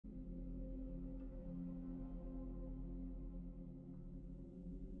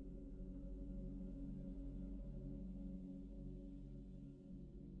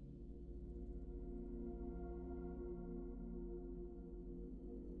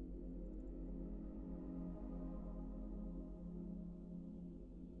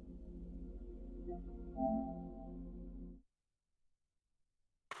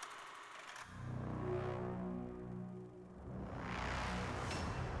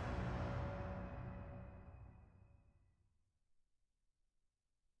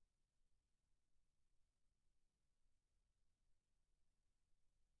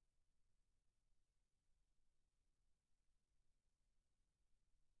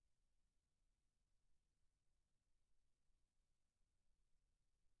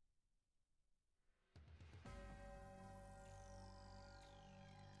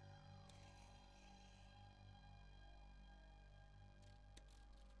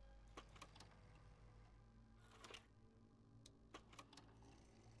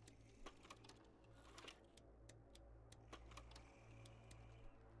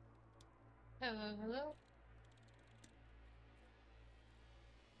Hello, hello.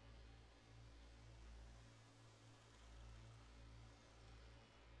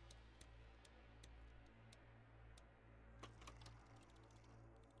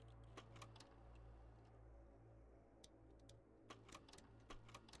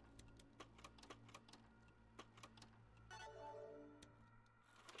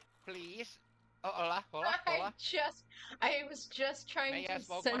 Please. Oh, hola, hola, I hola. just, I was just trying May I to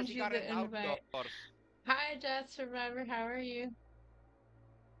smoke my send you cigarette the invite. outdoors? Hi, Death Survivor. How are you?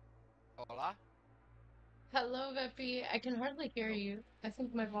 Hola. Hello, Veppe. I can hardly hear No. you. I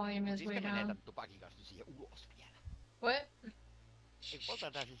think my volume Mut is siis way te menee down. tän tupakin kanssa siihen ulos vielä. What? Ei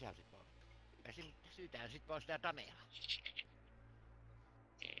polta tää sisällä sit vaan. Ja sillä syytään sit vaan sitä Danelaa.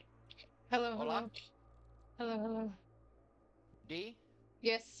 Hello, Hola. hello. Hello, hello. D?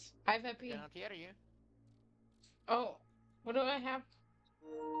 Yes. Hi, Veppe. Cannot hear you. Oh, what do I have?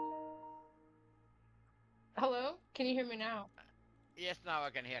 Hello? Can you hear me now? Yes, now I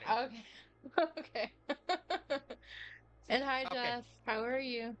can hear you. Okay. Okay. And hi, Okay. Death. How are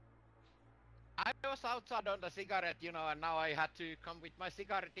you? I was outside on the cigarette, and now I had to come with my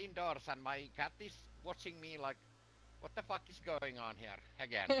cigarette indoors, and my cat is watching me like, what the fuck is going on here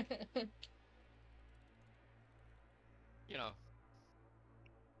again? You know.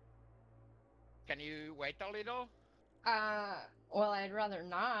 Can you wait a little? Well, I'd rather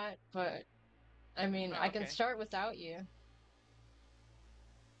not, but I mean, I can Okay. start without you.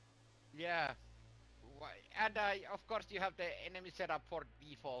 Yeah. And of course you have the enemy setup for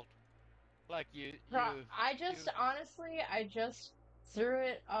default. Like Honestly, I just threw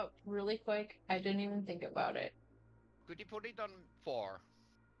it up really quick. I didn't even think about it. could you put it on 4?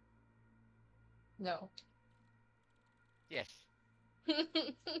 No. Yes. Do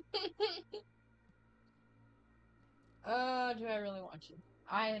I really want to?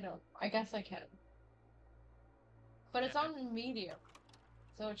 I don't. I guess I can. But it's Yeah. on medium,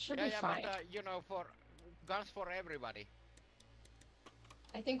 so it should be Yeah, but fine. for guns for everybody.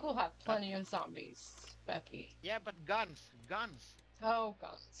 I think we'll have That plenty of zombies, Becky. Yeah, but guns. Oh,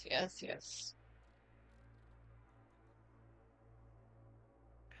 guns. Yes, yes.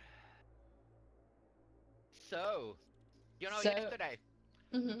 So, So, yesterday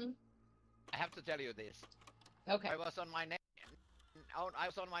mm-hmm. I have to tell you this. Okay. I was on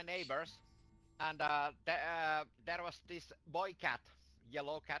my neighbors, and there was this boy cat,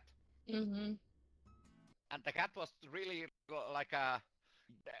 yellow cat, Mm-hmm. and the cat was really like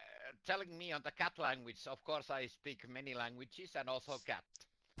telling me on the cat language. Of course, I speak many languages and also cat.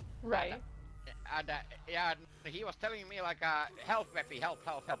 And Right. yeah, he was telling me like, help, Veppe, help,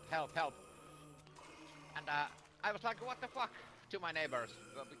 help, help, help, help. And I was like, what the fuck, to my neighbors,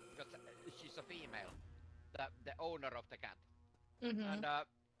 because she's a female, the owner of the cat. Mm-hmm. And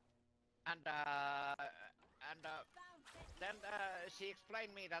and uh, and then she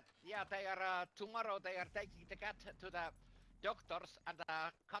explained me that yeah, they are tomorrow they are taking the cat to the doctors and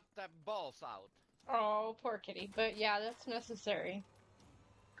cut the balls out. Oh, poor kitty. But yeah, that's necessary.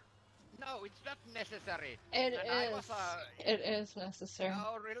 No, it's not necessary. It And I was is. It is necessary.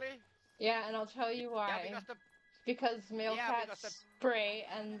 oh really? Yeah, and I'll tell you Yeah, why. Because male because the cats spray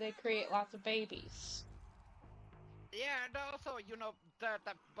and they create lots of babies. yeah, and also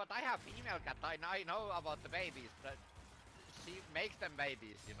but I have female cat. I know about the babies. That she makes them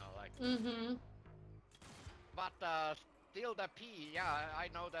babies, like. Mm-hmm. But still the pee, yeah, I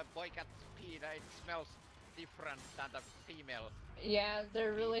know the boy cat's pee. It smells different than the female Yeah,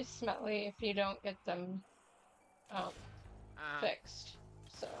 they're pee. really smelly if you don't get them um, Uh, fixed.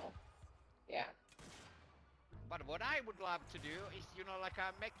 So, yeah. but what I would love to do is, like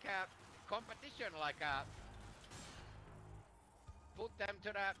make a competition, like put them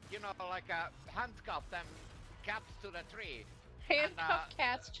to the, like handcuff them cats to the tree, and Handcuff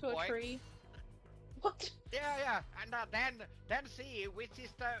cats to a boy, tree. What? Yeah, and then see which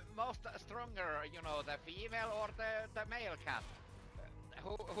is the most stronger, you know, the female or the male cat.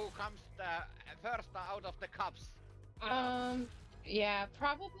 Who comes first out of the cubs? You know. Yeah,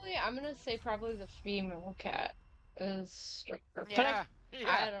 probably. I'm gonna say probably the female cat is stronger, but Yeah, I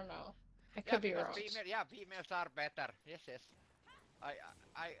yeah, don't know. I yeah. could be Because wrong. females are better. Yes, yes. I,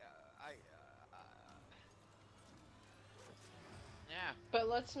 I, I, yeah. But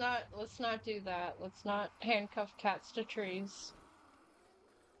let's not do that. Let's not handcuff cats to trees.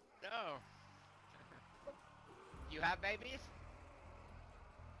 No. You have babies?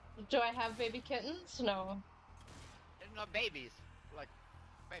 Do I have baby kittens? No. No babies. Like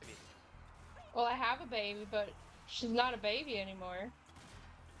babies. Well, I have a baby, but she's not a baby anymore.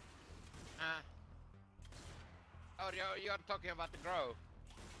 Uh. Oh, you're talking about the grow.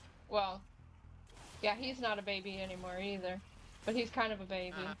 Well, yeah, he's not a baby anymore either. But he's kind of a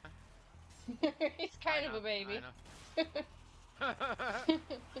baby. He's kind of a baby. I know.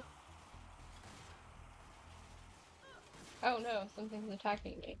 Oh no, something's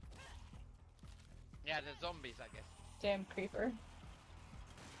attacking me. Yeah, the zombies, I guess. Damn creeper.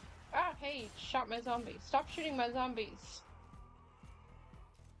 Ah, hey, shot my zombie. Stop shooting my zombies.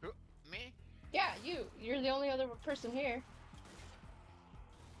 Who? Me? Yeah, you. You're the only other person here.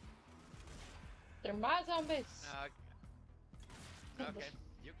 They're my zombies. Okay,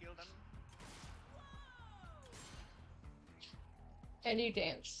 you killed them. And you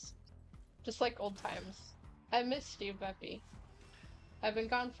dance. Just like old times. I missed you, Veppe. I've been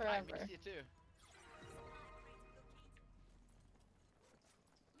gone I forever. miss you too.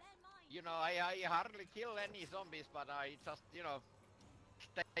 You know, I hardly kill any zombies, but I just, you know,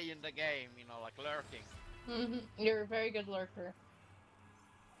 stay in the game, you know, like lurking. You're a very good lurker.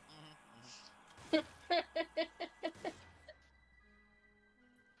 Thank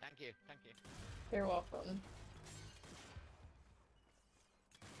you, thank you. You're welcome.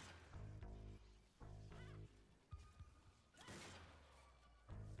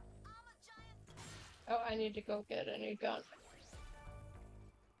 Oh, I need to go get a new gun.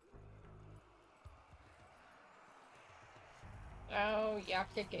 Oh,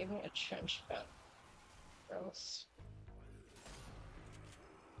 Yapka gave me a trench gun. Gross.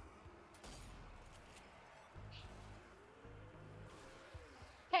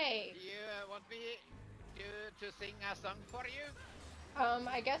 Hey! Do you want me to sing a song for you?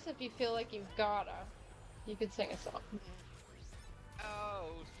 I guess if you feel like you've gotta, you could sing a song. Oh,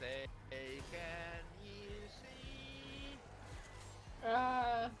 say, can you see?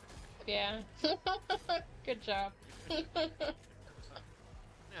 Yeah. Good job. Yeah.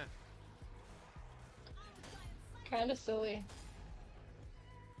 Kinda silly.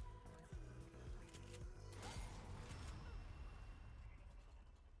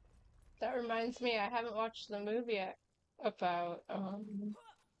 That reminds me, I haven't watched the movie yet about,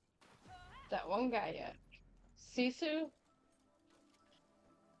 that one guy yet. Sisu?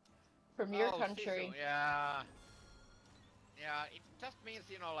 From your Oh, country. Sisu, yeah. Yeah, it just means,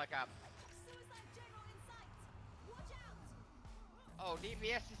 you know, like a... Oh,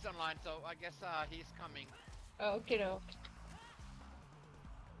 DBS is online, so I guess he's coming. Okie doke.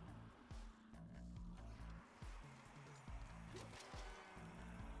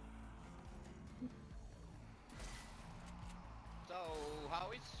 So,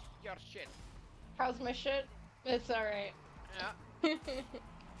 how is your shit? How's my shit? It's alright. Yeah.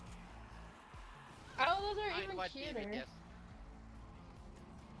 Oh, those are I even invite cuter. DBS.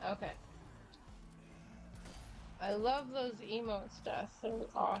 Okay. I love those emote stuff. They're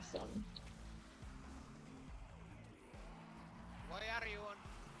awesome. Why are you on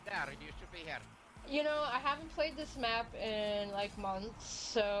there? You should be here. You know, I haven't played this map in like months,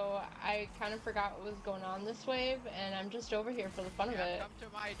 so I kind of forgot what was going on this wave, and I'm just over here for the fun of Yeah, it. come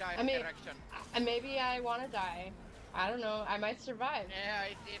to my direction. Maybe I want to die. I don't know. I might survive. Yeah,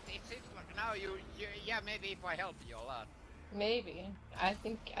 it seems like now you yeah, maybe if I help you a lot. Maybe. I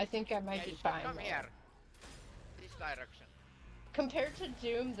think I might Yeah, be you should fine. come though. here. This direction. Compared to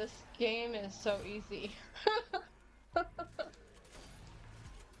Doom, this game is so easy.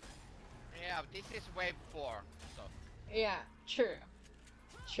 Yeah, this is wave 4, so. Yeah, true.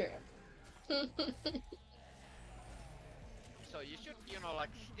 True. So you should, you know, like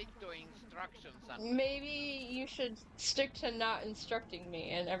stick to instructions and... Maybe you should stick to not instructing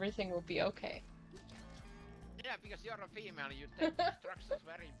me and everything will be okay. Yeah, because you're a female, you take instructions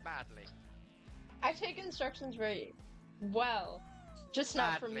very badly. I take instructions very well. Just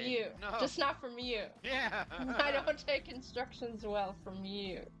not from Badly. you. No. Just not from you. Yeah. I don't take instructions well from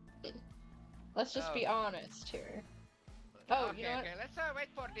you. Let's just be honest here. Oh, okay, you know what? okay, let's wait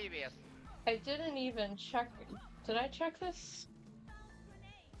for DBS. I didn't even check. Did I check this?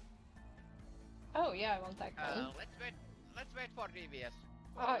 Oh yeah, I want that gun. Let's wait. Let's wait for DVS.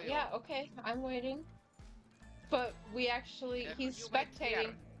 Yeah, okay, I'm waiting. But we actually, he's You wait here.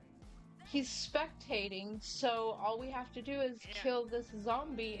 spectating. He's spectating, so all we have to do is Yeah. kill this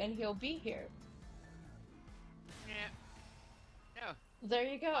zombie and he'll be here. Yeah. No. There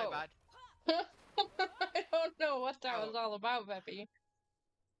you go. My bad. I don't know what that Oh. was all about, Veppe.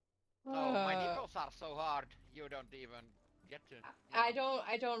 Oh, my nipples are so hard. You don't even get to. I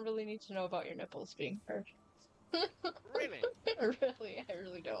don't really need to know about your nipples being hurt. Really? Really, I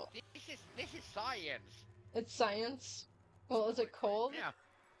really don't. This is science. It's science. Well, is it cold? Yeah.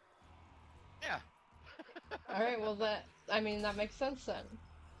 Yeah. Alright, well that makes sense then.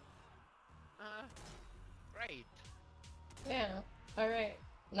 Great. Yeah. Alright.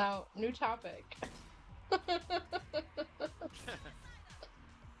 Now, new topic.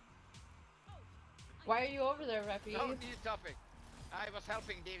 Why are you over there, Veppe? No new topic. I was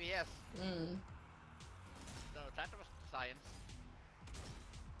helping DVS. So that was science.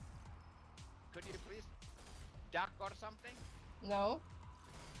 Could you please duck or something? No.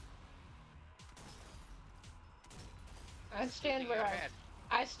 I stand where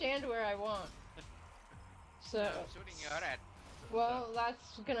I stand where I want. So No, shooting your head. well,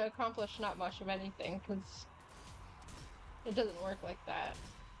 that's gonna accomplish not much of anything, because it doesn't work like that.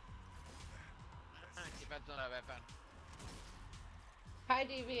 Depends on a weapon. Hi,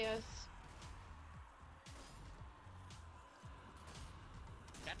 DVS.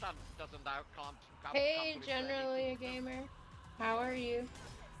 That doesn't count. Hey, generally a gamer. How are you?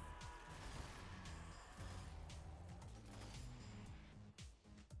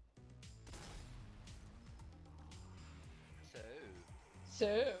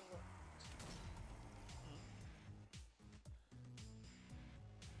 So.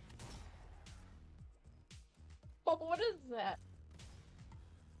 Oh, what is that?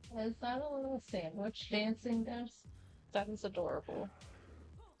 Is that a little sandwich dancing disc? That is adorable.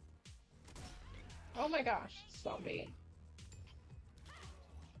 Oh my gosh, zombie.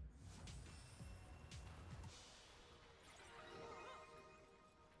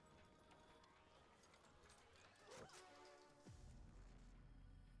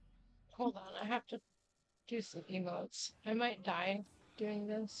 Hold on, I have to do some emotes. I might die doing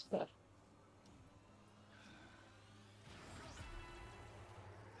this, but...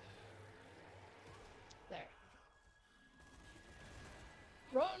 There.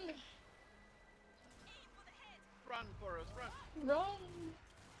 Run! Run, Forrest, run! Run!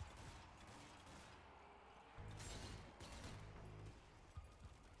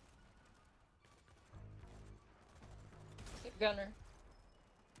 Gunner.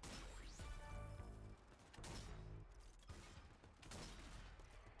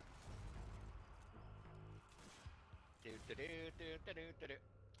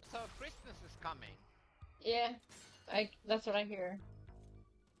 So Christmas is coming. Yeah, that's what I hear.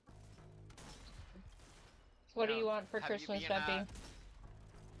 What do you want for Christmas, Veppe?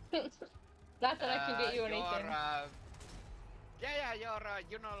 Not that I can get you anything.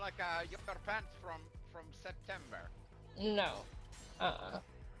 Your pants from September. No.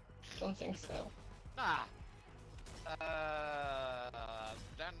 Don't think so. Nah.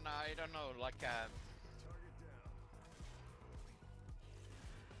 Then I don't know,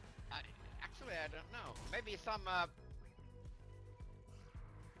 actually I don't know. Maybe some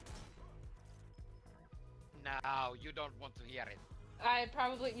No, you don't want to hear it. I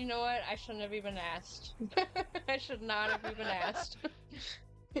probably, you know what? I shouldn't have even asked. I should not have even asked.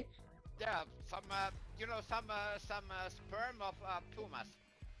 Yeah, some sperm of pumas.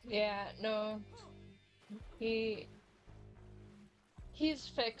 Yeah, no. He's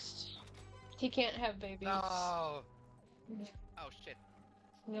fixed. He can't have babies. No. Oh shit.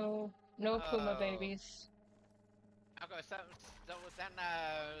 No puma babies. Okay, so then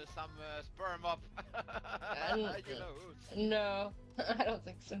some sperm of you know who's. No, I don't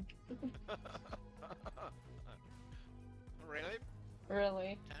think so. Really?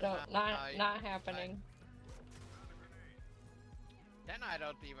 Really? No, not happening. Then I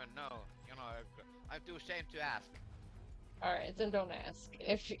don't even know. You know, I'm too ashamed to ask. Alright, then don't ask.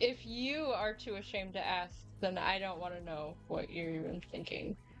 If you are too ashamed to ask, then I don't want to know what you're even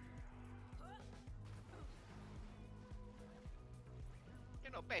thinking.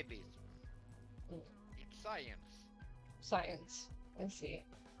 You know, babies. It's science. Science. I see.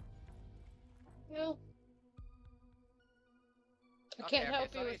 Well, I can't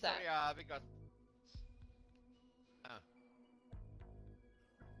help you with that. Sorry, because...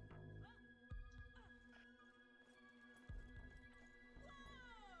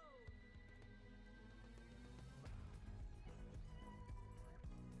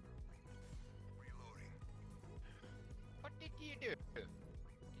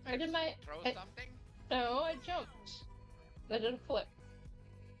 I did my... throw I, something? no, I jumped. I did a flip.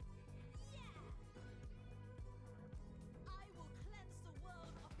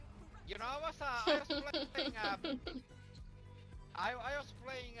 You know, I was playing I was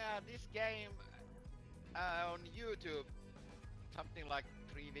playing this game on YouTube something like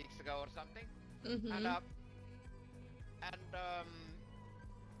 3 weeks ago or something, Mm-hmm. and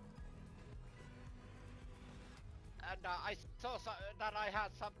I saw that I had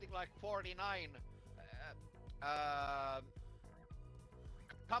something like 49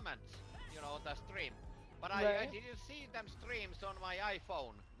 comments, you know, on the stream. But I Right. didn't see them streams on my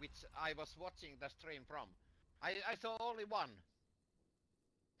iPhone, which I was watching the stream from. I saw only one.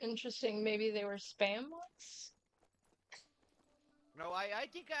 Interesting. Maybe they were spam ones? No, I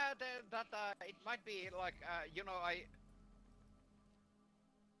think that it might be like, you know, I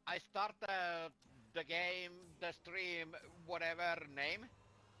start the game, the stream, whatever name,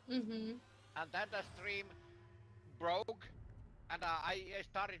 Mm-hmm. and then the stream broke, and I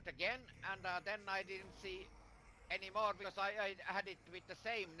started again, and then I didn't see anymore because I had it with the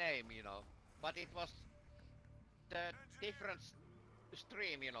same name, you know, but it was the different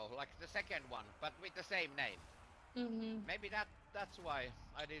stream, you know, like the second one, but with the same name. Mm-hmm. Maybe that's why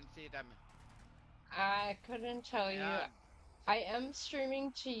I didn't see them. I couldn't tell you. Yeah. I am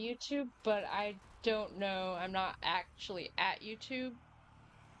streaming to YouTube, but I don't know. I'm not actually at YouTube,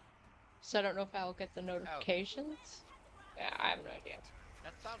 so I don't know if I'll get the Oh, notifications. Yeah, I have no idea.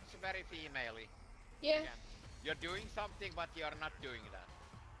 that sounds very female-y. Yeah. Again. You're doing something, but you're not doing that.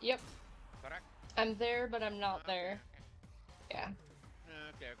 Yep. Correct? I'm there, but I'm not there. Okay. Yeah.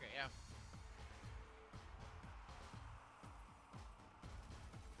 Okay, yeah.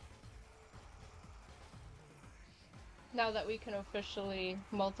 Now that we can officially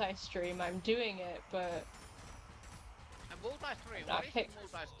multi-stream, I'm doing it, but And multi-stream, Not what is pick-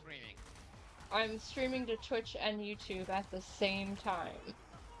 multi-streaming? I'm streaming to Twitch and YouTube at the same time.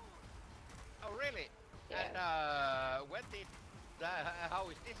 Oh, really? Yeah. And when did, how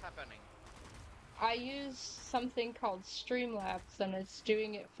is this happening? I use something called Streamlabs, and it's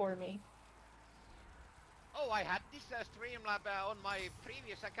doing it for me. Oh, I had this Streamlab on my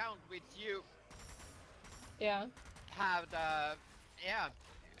previous account, which you Yeah. have the, yeah,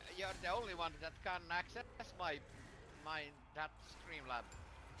 you're the only one that can access that Streamlab.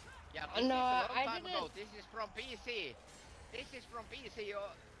 Yeah, this is No, a long I time ago. didn't. This is from PC. This is from PC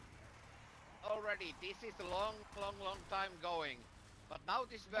already. This is a long time going. But now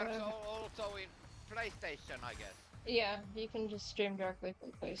this works also in PlayStation, I guess. Yeah, you can just stream directly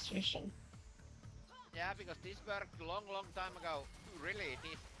from PlayStation. Yeah, because this worked long time ago. Really,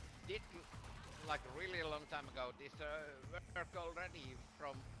 this did like really long time ago. This worked already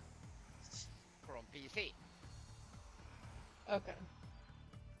from PC. Okay.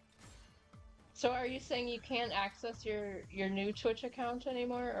 So are you saying you can't access your new Twitch account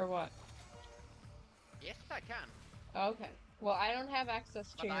anymore, or what? Yes, I can. Okay. Well, I don't have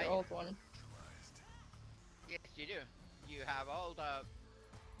access to But your old one. Yes, you do. You have all the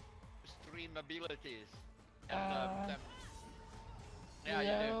stream abilities. And yeah,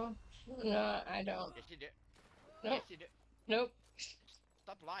 no, you do. no, I don't. Yes, you do. Nope. Yes, you do. Nope.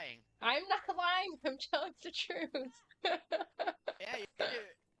 Stop lying. I'm not lying. I'm telling the truth. Yeah, you do.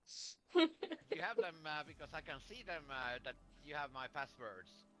 You have them because I can see them that you have my passwords.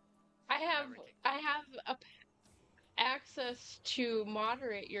 I have everything. access to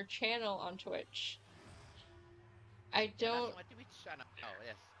moderate your channel on Twitch. I don't. That's my Twitch channel. Oh,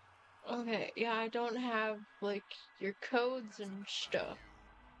 yes. Okay, yeah, I don't have like your codes and stuff.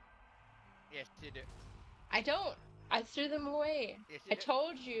 Yes, you do. I don't. I threw them away. Yes, I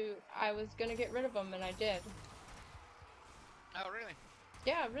told you I was gonna get rid of them, and I did. Oh, really?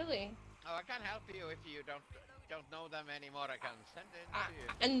 Yeah, really. Oh, I can help you if you don't know them anymore. I can send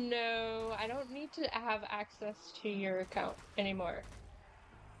it to you. No, I don't need to have access to your account anymore.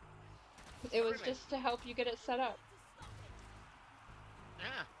 It was just to help you get it set up.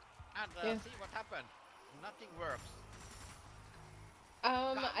 Yeah, and see what happened. Nothing works.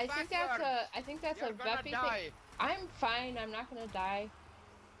 I think that's a Veppe thing. I'm fine. I'm not gonna die.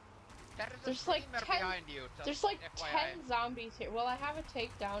 There's like 10. Behind you, There's like FYI. 10 zombies here. Well, I have a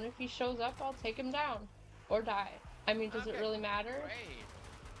takedown. If he shows up, I'll take him down or die. I mean, does it really matter?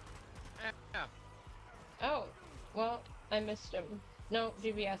 Great. Yeah. Oh, well, I missed him. No,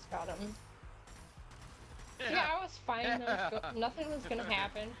 DBS got him. Yeah, I was fine. Nothing was gonna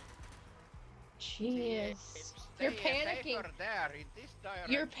happen. Jeez. You're panicking. There, in this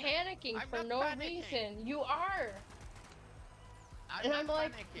You're panicking for no reason. You are. And I'm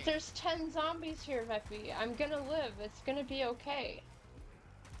like, there's 10 zombies here, Veppe. I'm gonna live. It's gonna be okay.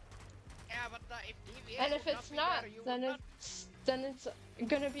 Yeah, but if DVS And if would it's be not, there, you then would not. it's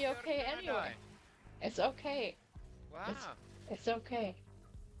gonna be You're okay gonna anyway. die. It's okay. Wow. It's okay.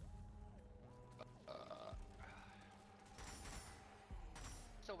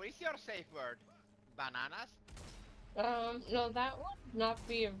 So what is your safe word? Bananas? No, that would not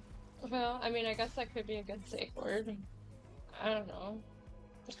be a, well, I mean, I guess that could be a good safe word. I don't know.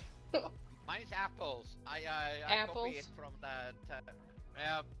 Mine is apples. I copy it Apples? from the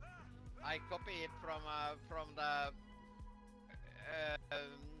I copy it from the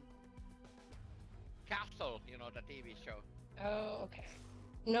Castle, you know, the TV show. Oh, okay.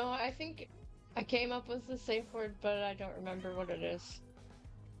 No, I think I came up with the safe word, but I don't remember what it is.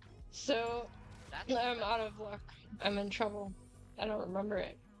 So, I'm out of luck. I'm in trouble. I don't remember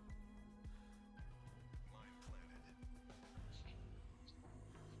it.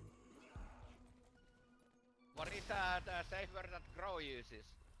 What is the safe word that Crow uses?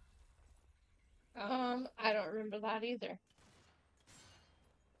 I don't remember that either.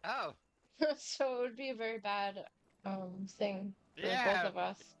 Oh, So it would be a very bad, thing for both yeah. of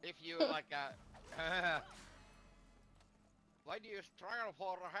us. If you like why do you struggle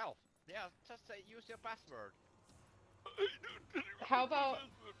for help? Yeah, just use your password. How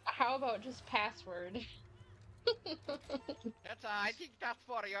about just password? That's I think that's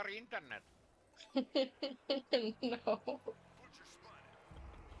for your internet. No.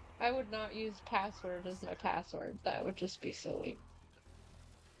 I would not use password as my password. That would just be silly.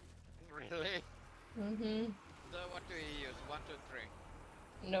 Really? Mm-hmm. So what do you use? 1, 2,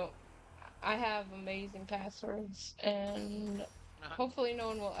 3. No. I have amazing passwords, and hopefully no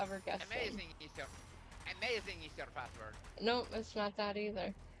one will ever guess them. Amazing is your password. Nope, it's not that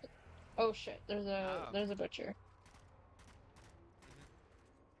either. Oh shit, there's a butcher.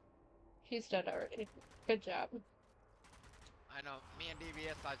 He's dead already. Good job. I know. Me and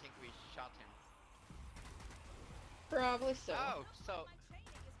DVS, I think we shot him. Probably so. Oh, so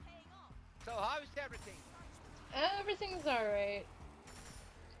how's everything? Everything's alright.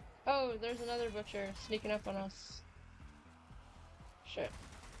 Oh, there's another butcher sneaking up on us. Shit.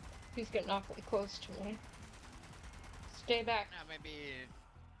 He's getting awfully close to me. Stay back. Yeah, maybe.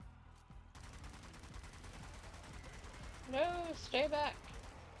 No, stay back.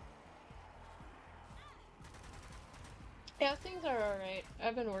 Yeah, things are alright.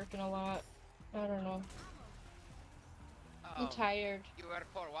 I've been working a lot. I don't know. I'm tired. You work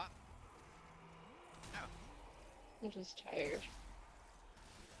for what? No. I'm just tired.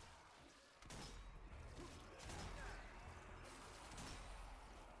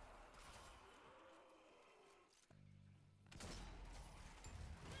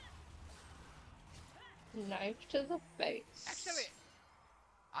 Knife to the face. Actually,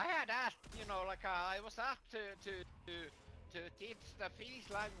 I had asked, you know, like I was asked to teach the Finnish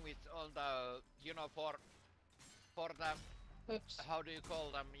language on the, you know, for the, Oops. how do you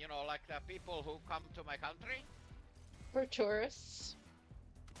call them, you know, like the people who come to my country? For tourists?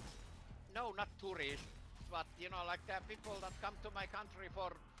 No, not tourists, but, you know, like the people that come to my country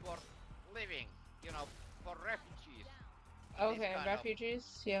for living, you know, for refugees. Okay,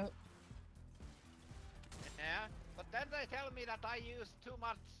 refugees, yeah. Yeah, but then they tell me that I use too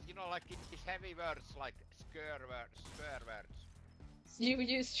much, you know, like these heavy words, like swear words. You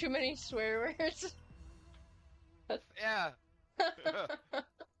use too many swear words? Yeah.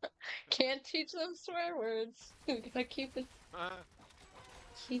 Can't teach them swear words. We gotta keep it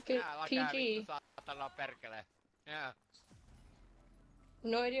Yeah, like PG. saatana perkele. Yeah.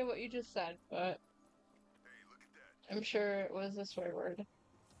 No idea what you just said, but I'm sure it was a swear word.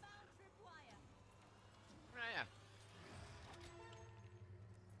 Yeah.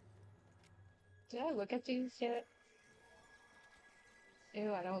 Did I look at these yet?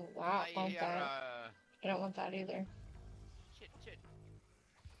 Ew, I don't want that. I don't want that either. Shit.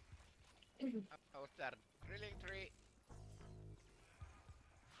 Oh, that drilling tree.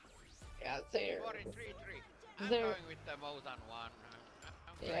 Yeah, there. 43 tree. I'm There. going with the Mosan one.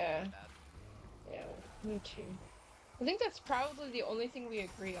 I'm Yeah. with that. Yeah, me too. I think that's probably the only thing we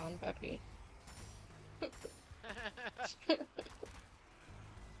agree on, Veppe.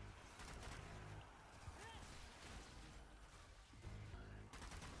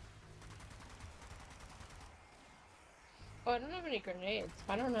 Oh, I don't have any grenades.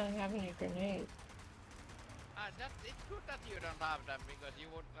 Why don't I have any grenades? It's good that you don't have them because you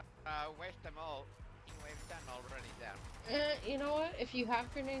would waste them all in wave 10 already there. You know what? If you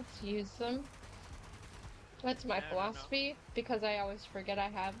have grenades, use them. That's my philosophy, because I always forget I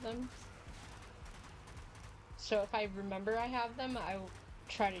have them. So if I remember I have them, I will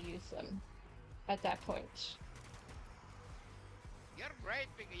try to use them at that point. You're great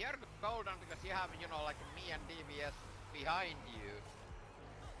because you're golden because you have, you know, like me and DBS behind you.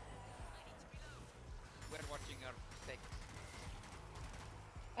 We're watching your six.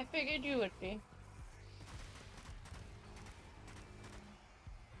 I figured you would be.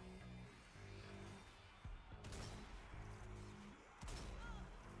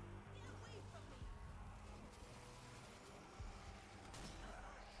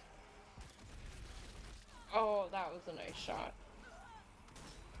 Oh, that was a nice shot.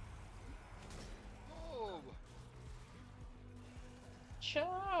 Oh. Chill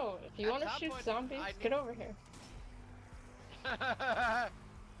out. If you want to shoot zombies, get over here.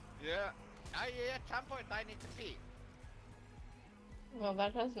 Yeah. At some point I need to pee. Well,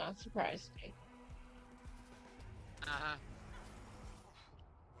 that does not surprise me. Uh-huh.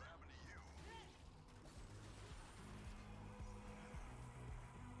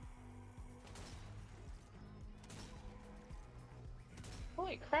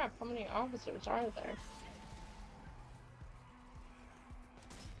 Holy crap, how many officers are there?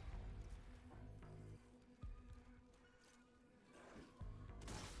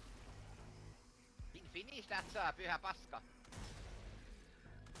 In Finnish that's pyhä paska.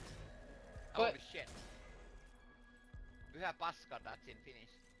 What? Holy shit. Pyhä paska, that's in Finnish.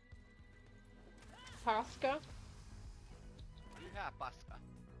 Pasca? Pyhä paska.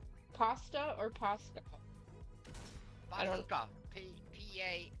 Pasta or Pasca? I don't- Paska.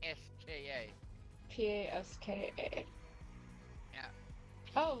 P-A-S-K-A. P-A-S-K-A. Yeah.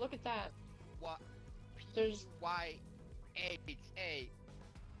 Oh, look at that. What? There's- Y-H-A.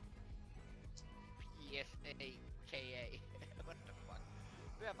 P-S-A-K-A. What the fuck?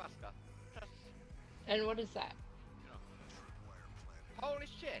 Pyhä paska. Just, And what is that? you know. Holy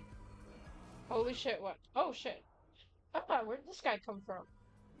shit. Holy shit, what? Oh, shit. Ah, where'd this guy come from?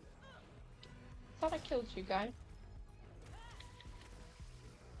 Thought I killed you, guy.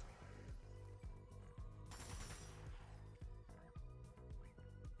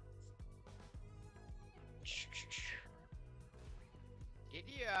 Did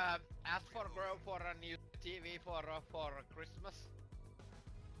you ask for girl for a new TV for Christmas?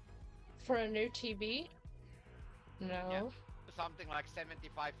 For a new TV? No. Yeah. Something like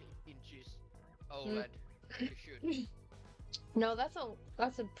 75 inches OLED. You should. No, that's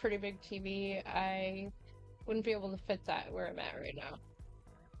a pretty big TV. I wouldn't be able to fit that where I'm at right now.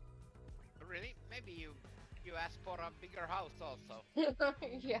 Really? Maybe you asked for a bigger house also.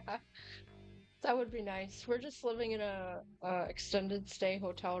 Yeah. That would be nice. We're just living in a extended stay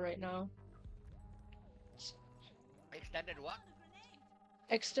hotel right now. Extended what?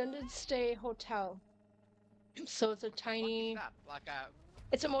 Extended stay hotel. So it's a tiny. What is that? Like a...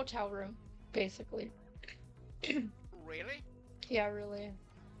 It's a motel room, basically. Really? Yeah, really.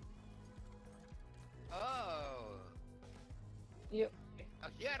 Oh. Yep.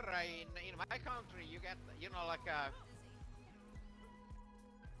 Here in my country you get, you know, like a...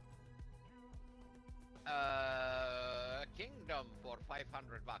 kingdom for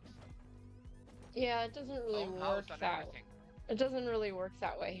 500 bucks. Yeah, it doesn't really Own work house and that. everything. It doesn't really work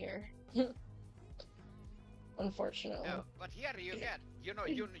that way here. Unfortunately. No, but here you get, you know,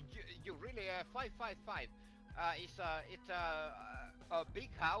 you really 555. It's a big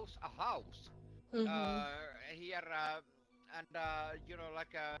house, a house. Mhm. Here and you know,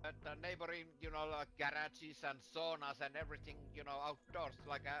 like the neighboring, you know, like garages and saunas and everything, you know, outdoors,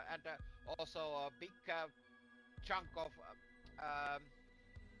 like and also a big chunk of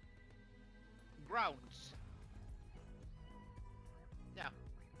grounds. Yeah,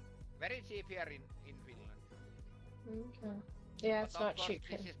 very cheap here in Finland. Okay. Yeah, it's But not of course, cheap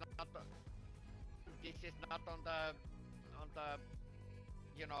here. this is not on the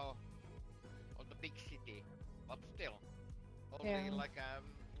you know, on the big city, but still only Yeah. like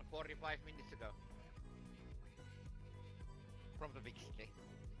 45 minutes ago from the big city.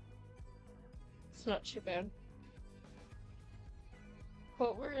 It's not too bad.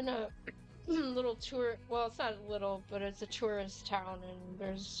 But we're in a little tour. Well, it's not little, but it's a tourist town, and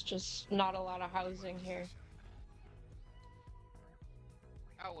there's just not a lot of housing here.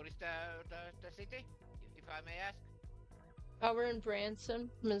 Oh, what is the city, if I may ask? We're in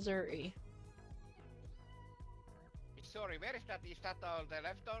Branson, Missouri. Sorry, where is that? Is that on the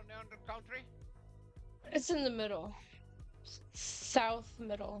left on the country? It's in the middle. South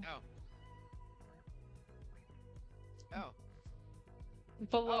middle. Oh. Oh.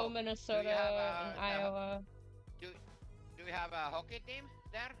 Below Oh, Minnesota do you have, and Iowa. Do we have a hockey team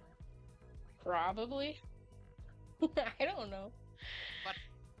there? Probably. I don't know.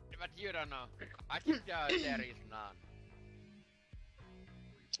 But you don't know. I think there is none.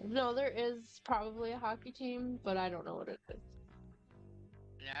 No, there is probably a hockey team, but I don't know what it is.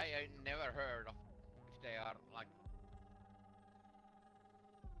 Yeah, I never heard of if they are like.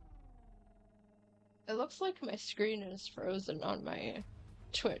 It looks like my screen is frozen on my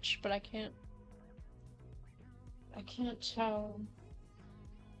Twitch, but I can't tell.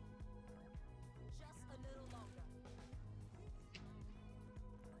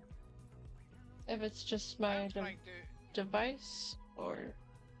 If it's just my I'm trying to device or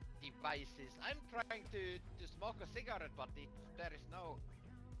devices. I'm trying to smoke a cigarette, but there is no.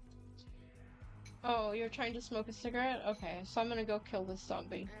 oh, you're trying to smoke a cigarette? Okay, so I'm gonna go kill this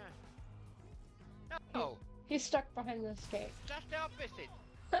zombie. Yeah. No. He's stuck behind this gate. Just the opposite.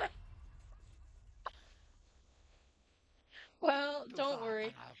 Well, don't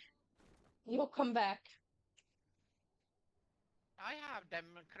worry. You'll come back. I have them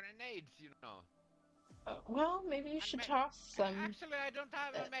grenades, you know. Well, maybe you should toss them. Actually, I don't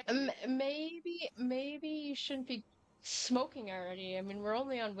have a medkit. Maybe you shouldn't be smoking already. I mean, we're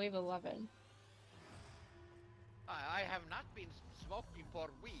only on wave 11. I have not been smoking for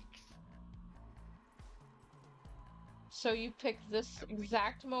weeks. So you picked this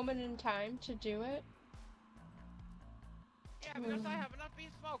exact moment in time to do it? Yeah, because I have not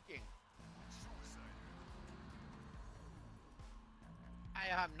been smoking. I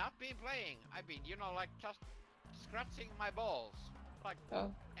have not been playing. I've been, you know, like just scratching my balls. Like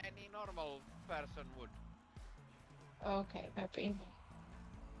any normal person would. Okay, Veppe.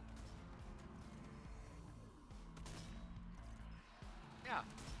 Yeah.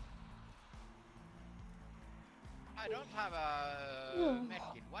 I don't have a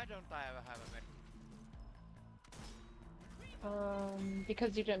medkit. Why don't I have a medkit?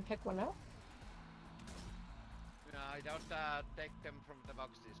 Because you didn't pick one up? No, I don't take them from the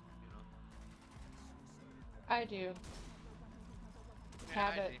boxes, you know. I do. Yeah,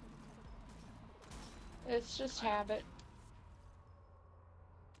 Habit. It's just habit.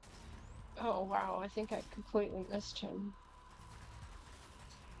 Oh wow, I think I completely missed him.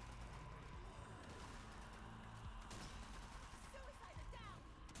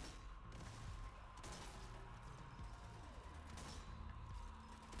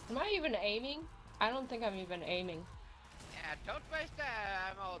 Am I even aiming? I don't think I'm even aiming. Yeah, don't waste the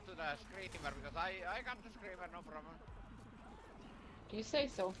ammo to the screamer because I got the screamer, no problem. You say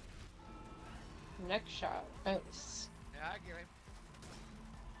so. Next shot. Nice. Yeah, I kill him.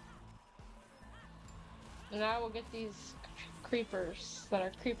 And now we'll get these creepers that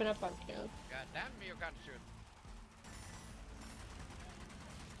are creeping up on you. God damn, you can't shoot.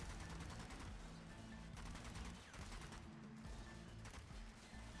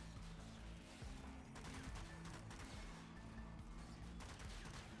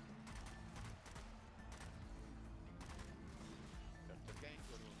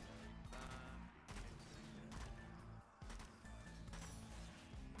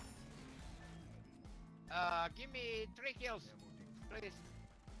 Give me 3 kills, please.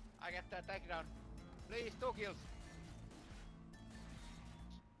 I get the takedown. Please, 2 kills.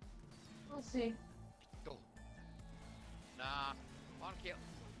 We'll see. 2. Nah, 1 kill.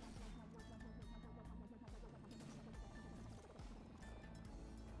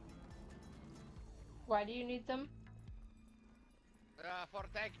 Why do you need them? For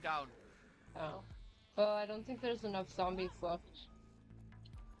takedown. Oh. Well, I don't think there's enough zombies left.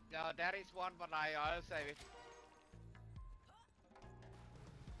 No, there is one, but I'll save it.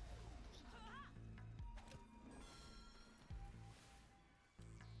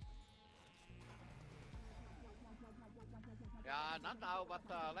 Yeah, not now, but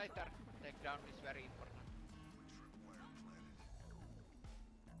later. Takedown is very important.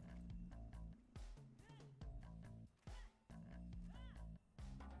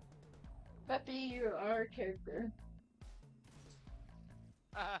 Veppe, you're our character.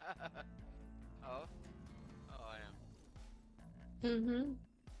 Oh? Oh, I am. Mm-hmm.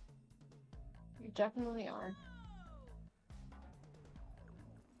 You definitely are.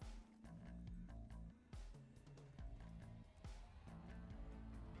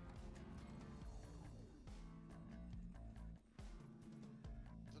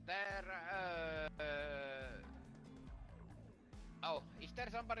 So there, oh, is there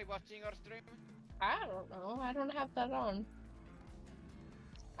somebody watching your stream? I don't know. I don't have that on.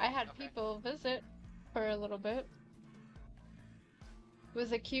 I had people visit for a little bit. It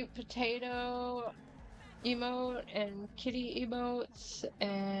was a cute potato emote and kitty emotes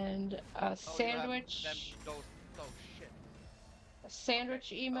and a sandwich. Those shit. A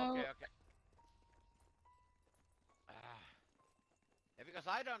sandwich emote. Okay. Yeah, because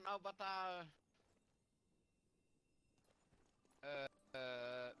I don't know, but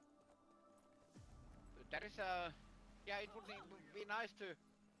there is a. Yeah, it would be nice to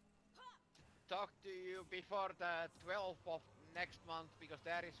talk to you before the 12th of next month because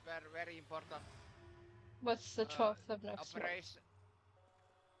that is very, very important What's the 12th of next month? operation.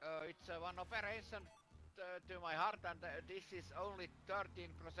 It's one operation to my heart, and this is only 13%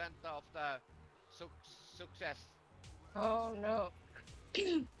 of the success. Oh no.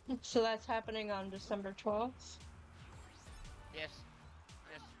 So that's happening on December 12th? Yes,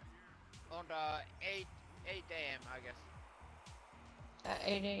 yes. On the 8 a.m. I guess. At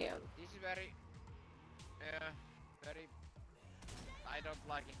 8 a.m. This is very, very. I don't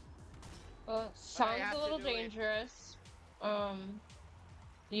like it. Well, it But I sounds have a to little do it. dangerous.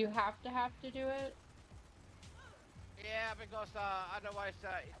 You have to do it? Yeah, because otherwise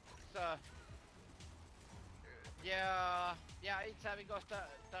it's yeah, it's because the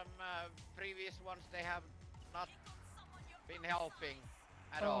previous ones they have not been helping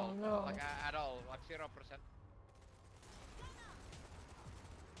at Oh, all, no. like at all, like 0%.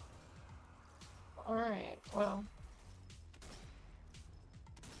 Alright, well.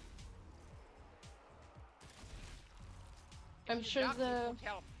 I'm If you sure duck, it the... would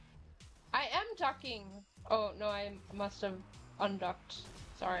help. I am ducking! Oh, no, I must have unducked.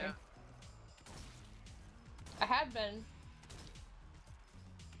 Sorry. Yeah. I had been.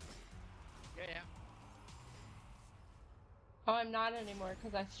 Yeah. Oh, I'm not anymore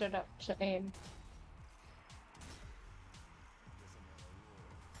because I stood up to aim.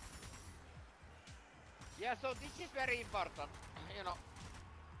 Yeah, so this is very important, you know.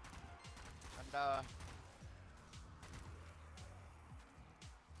 And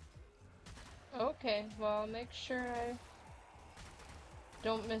Okay, well, I'll make sure I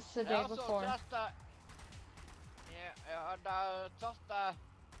don't miss the day also before. just yeah, and just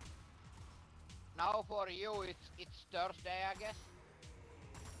now for you it's Thursday, I guess.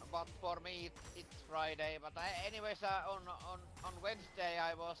 But for me it's Friday. But anyways, on Wednesday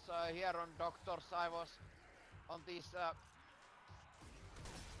I was here on Doctors. I was on this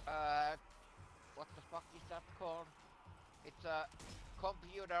what the fuck is that called? It's a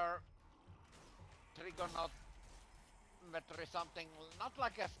computer trigonometry something, not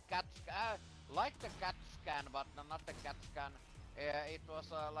like a CAT scan, like the CAT scan, but not the CAT scan. It was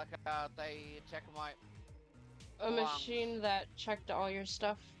like they check my A lungs. machine that checked all your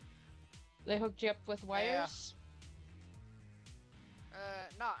stuff. They hooked you up with wires?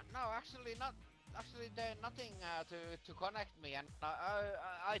 No, actually not. Actually, they nothing to connect me, and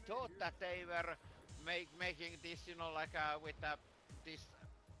I thought that they were making this, you know, like with this,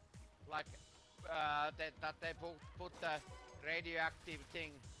 like that they put the radioactive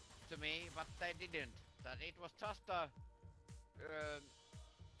thing to me, but they didn't. That it was just a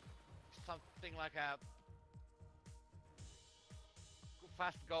something like a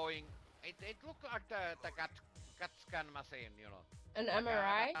fast going. It looked like the CAT scan machine, you know. An Like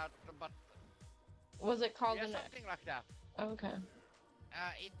MRI? but Was it called yeah, an... something like that. Okay.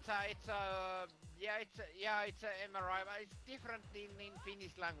 It's a MRI, but it's different in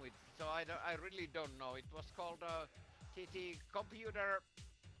Finnish language, so I really don't know. It was called the computer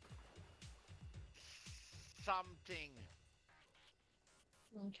something.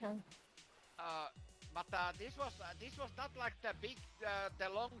 Okay. But this was not like the big the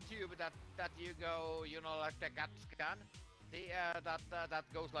long tube that you go, you know, like the CAT scan. The that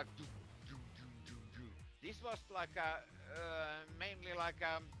goes like. This was like mainly like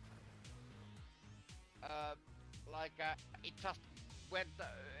it just went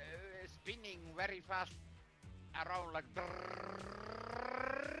spinning very fast around like.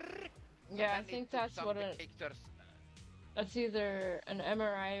 Yeah, I think that's what it... pictures. That's either an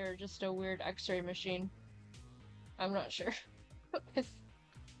MRI or just a weird X-ray machine. I'm not sure. It's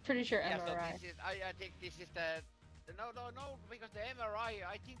pretty sure Yeah, MRI. so this is, I think this is the no, because the MRI,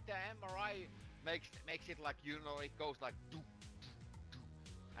 I think the MRI makes it like, you know, it goes like doo, doo, doo,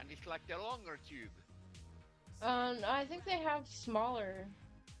 and it's like the longer tube. I think they have smaller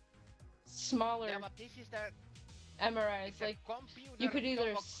Yeah, but this is the MRIs. it's Like, computer you could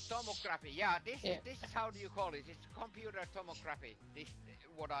either tomography. Yeah, this is how do you call it? It's computer tomography. This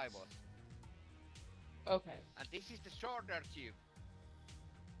what I was. Okay. And this is the shorter tube.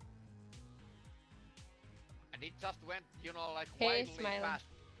 And it just went, you know, like Hey, wildly Smiley. fast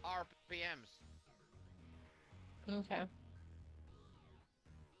RPMs. Okay.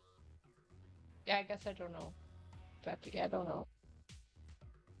 Yeah, I guess I don't know. Veppe, I don't know.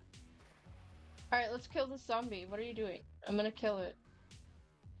 Alright, let's kill this zombie. What are you doing? I'm gonna kill it.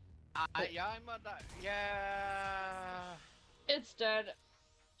 Yeah, I'm yeah. It's dead.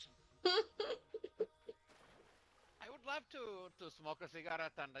 I would love to smoke a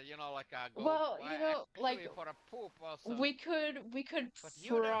cigarette and like go Well, you know, like actually for a poop also. we could But you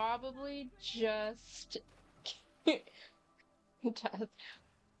don't. probably just Yeah,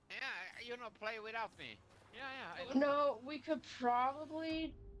 play without me. Yeah, I know that. no, we could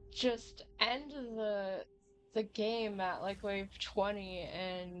probably just end the game at like wave 20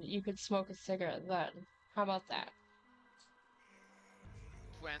 and you could smoke a cigarette then. How about that?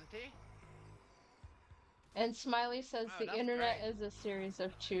 20? And Smiley says Oh, the that's internet great. is a series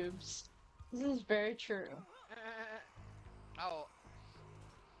of tubes. This is very true. Oh,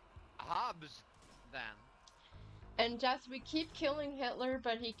 Hobbs, then. And Jess, we keep killing Hitler,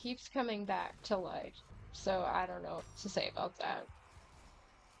 but he keeps coming back to life. So I don't know what to say about that.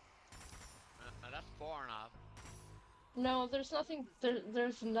 That's four enough. No, there's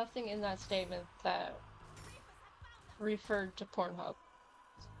nothing in that statement that referred to Pornhub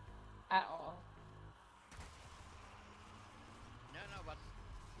at all. No, but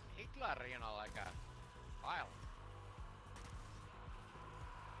Hitler, like a file.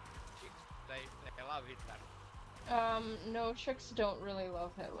 Chicks, they love Hitler. No, chicks don't really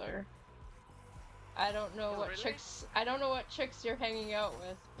love Hitler. I don't know Oh, what really? chicks. I don't know what chicks you're hanging out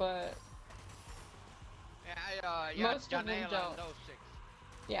with, but Yeah, most of them Danelah don't. and those chicks.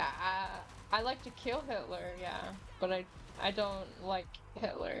 Yeah, I like to kill Hitler, yeah, but I don't like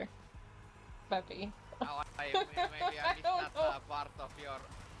Hitler. Veppe. Oh, maybe I missed don't that part of your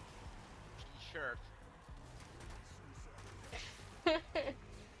t-shirt.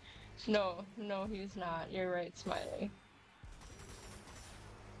 No, he's not. You're right, Smiley.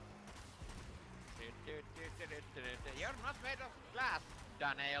 You're not made of glass,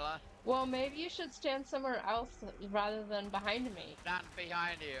 Danelah. Well, maybe you should stand somewhere else rather than behind me. Stand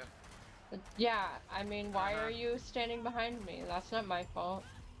behind you. Yeah, I mean, why Uh-huh. are you standing behind me? That's not my fault.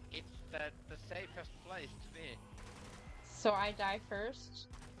 It's the safest place to be. So I die first?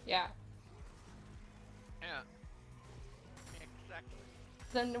 Yeah. Yeah. Exactly.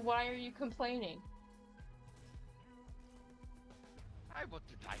 Then why are you complaining? I want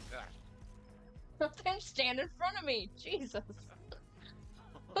to die first. Then stand in front of me! Jesus!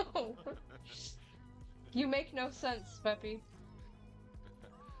 You make no sense, Veppe.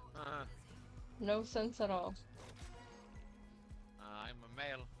 No sense at all. I'm a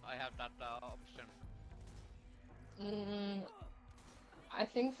male. I have that option. I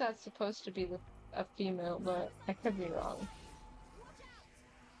think that's supposed to be a female, but I could be wrong.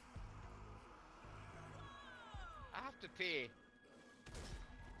 I have to pee.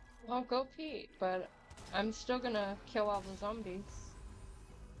 Well, go pee, but I'm still gonna kill all the zombies.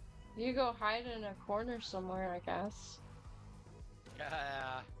 You go hide in a corner somewhere, I guess.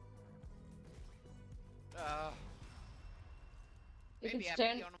 You Maybe could I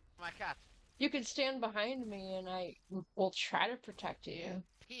stand. pee on my cat. You could stand behind me, and I will try to protect you.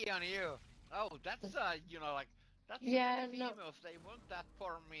 Pee on you. Oh, that's like that's Yeah, many no. females. They want that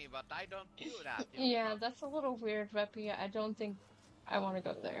for me, but I don't do that. Yeah, that's a little weird, Veppe. I don't think I want to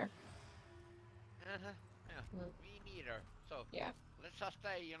go there. Yeah, me neither. So Yeah. let's just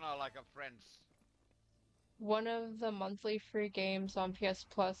stay, like a friends. One of the monthly free games on PS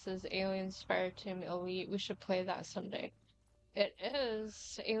Plus is Aliens Fireteam Elite. We should play that someday. It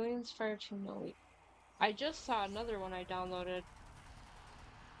is Aliens Fireteam Elite. I just saw another one I downloaded.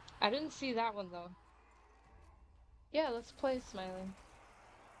 I didn't see that one though. Yeah, let's play, Smiley.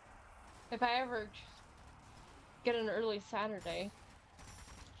 If I ever get an early Saturday.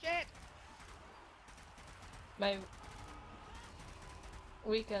 Shit! My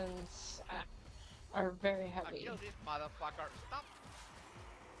weekends are very heavy. Kill this motherfucker. Stop!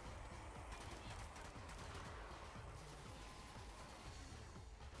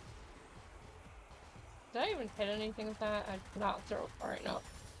 Did I even hit anything with that? I did not throw it far enough.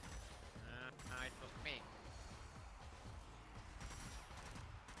 No, it was me.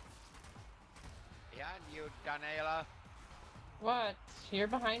 Behind you, Danelah. What? You're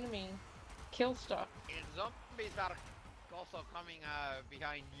behind me. Kill stuff. And zombies are also coming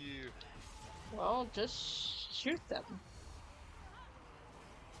behind you. Well, just shoot them.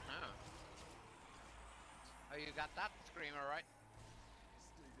 Oh, you got that screamer, right?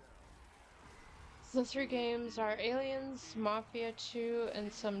 The three games are Aliens, Mafia 2,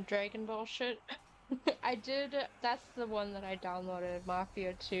 and some Dragon Ball shit. That's the one that I downloaded,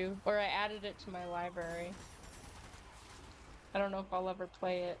 Mafia 2, or I added it to my library. I don't know if I'll ever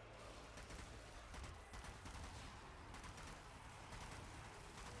play it.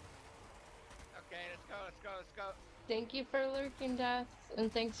 Okay, let's go. Thank you for lurking, Death,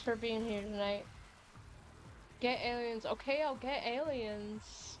 and thanks for being here tonight. Get aliens. Okay, I'll get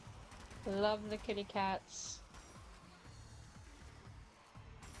aliens. Love the kitty cats.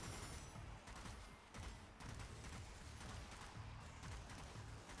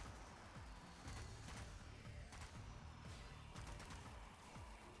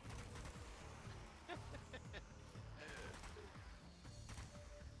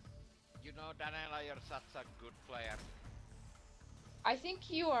 You know, Danelah, you're such a good player. I think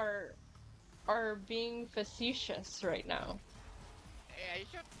you are being facetious right now. Yeah, you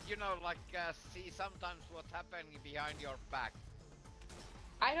should, you know, like, see sometimes what's happening behind your back.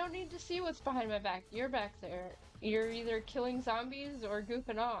 I don't need to see what's behind my back. You're back there. You're either killing zombies or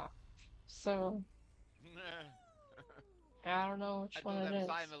goofing off. So, I don't know I which do one it them is.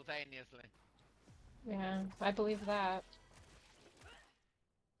 simultaneously. Yeah, I believe that.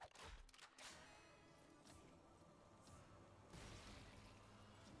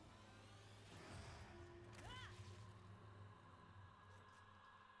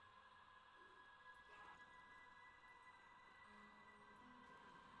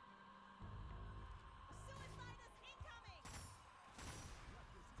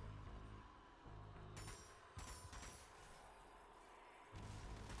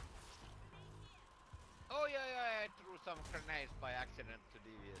 Oh yeah, I threw some grenades by accident to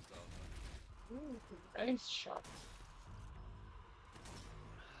DVS also. Ooh, nice shot.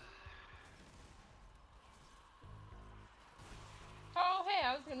 Oh, hey,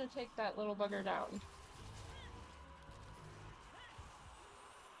 I was gonna take that little bugger down.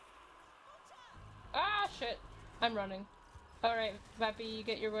 Ah, shit. I'm running. Alright, Veppe, you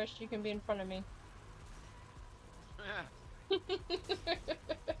get your wish, you can be in front of me.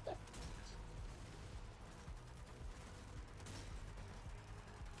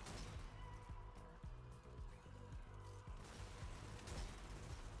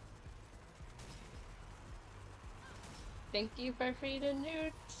 Thank you for feeding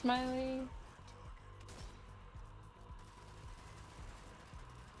nude, Smiley.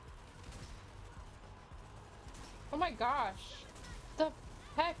 Oh my gosh. The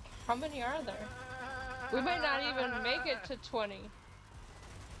heck? How many are there? We might not even make it to 20.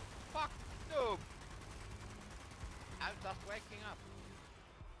 Fuck, noob! I'm just waking up.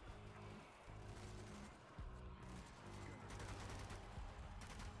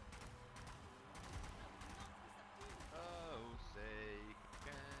 Oh, say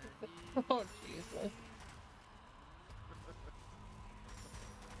can you... Oh, Jesus.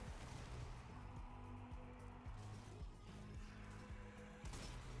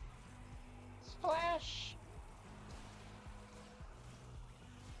 Splash!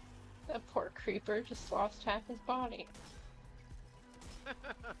 That poor creeper just lost half his body.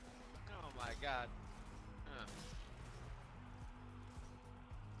 Oh my god.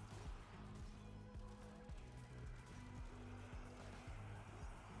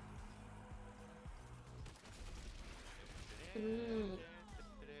 Ooh.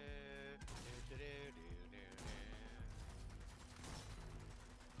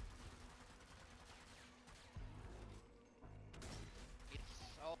 It's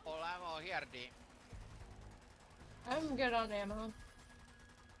all ammo here, D. I'm good on ammo.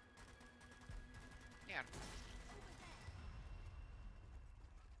 Here.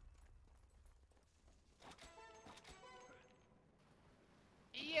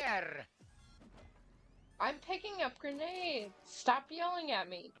 Here! I'm picking up grenades. Stop yelling at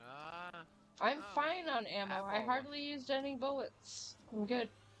me. I'm oh, fine on ammo. I ammo. hardly used any bullets. I'm good.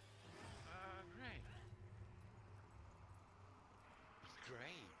 Great.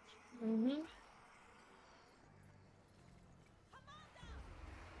 Great. Mm-hmm.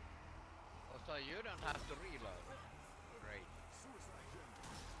 Oh, so you don't have to reload. Great.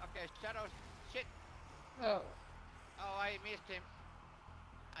 Okay, Shadows. Shit. Oh. Oh, I missed him.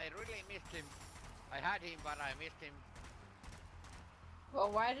 I really missed him. I had him, but I missed him.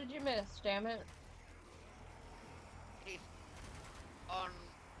 Well, why did you miss, damn it? He's on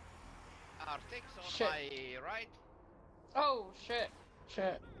R6 on Shit. my right. Oh, shit.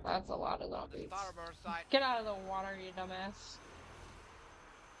 Shit. That's a lot of On the zombies. starboard side. Get out of the water, you dumbass.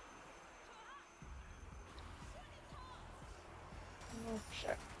 Oh,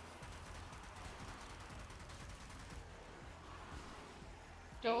 shit.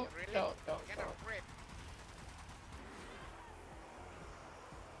 Don't, Hey, really? don't. Get a grip.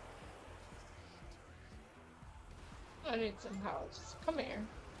 I need some houses. Come here.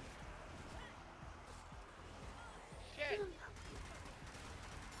 Shit.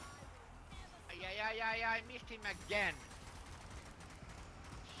 Yeah, I missed him again.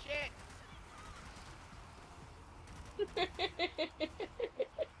 Shit.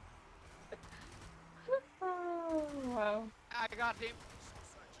 Oh, wow. I got him.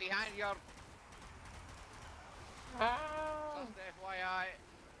 Behind your... Ah, Just FYI,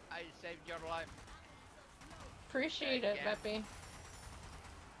 I saved your life. appreciate it, Yeah. Veppe.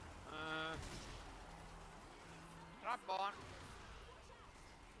 Drop on.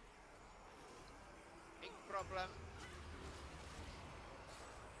 Big problem.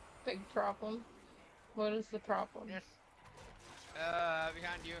 Big problem. What is the problem? Yes.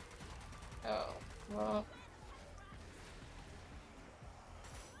 Behind you. Oh, well.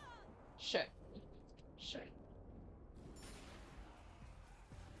 Shit. Shit.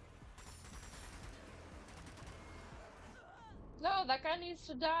 No, that guy needs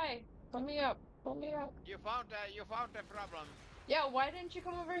to die. Pull me up. Pull me up. You found a problem. Yeah, why didn't you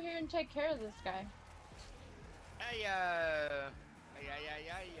come over here and take care of this guy? Hey, ay.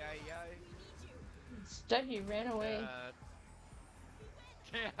 Instead, he ran away.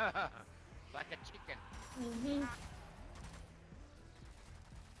 Like a chicken. Mm-hmm.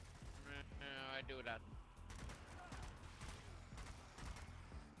 I do that.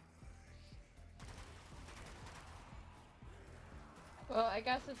 Well, I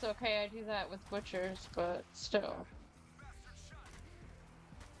guess it's okay I do that with butchers, but still.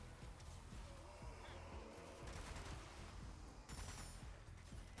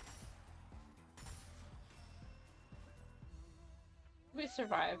 We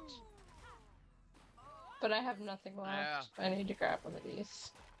survived. But I have nothing left. Yeah. I need to grab one of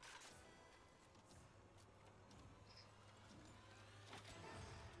these.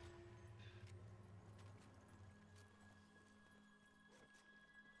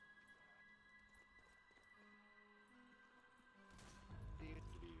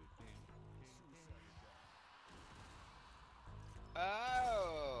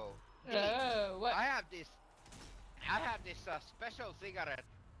 Oh. Oh, what? I have this special cigarette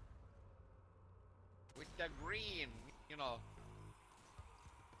with the green, you know.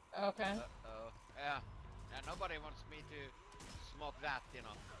 Okay. Uh-oh. Yeah. And nobody wants me to smoke that, you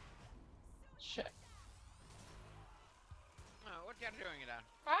know. Shit. Oh, what you doing then?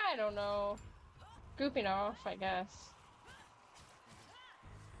 I don't know. Goofing off, I guess.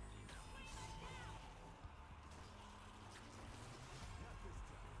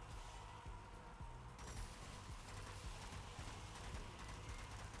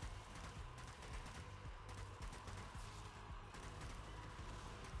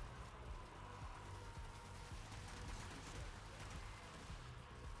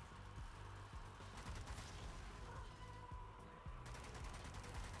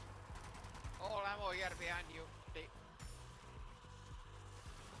 All ammo here behind you.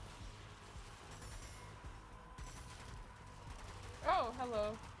 Oh,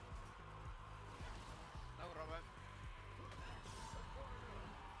 hello. No problem.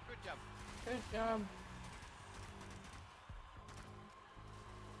 Good job. Good job.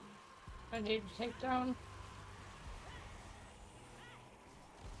 I need to take down.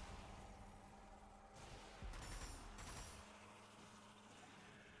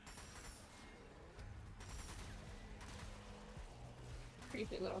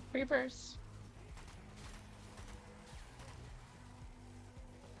 Creepy little creepers.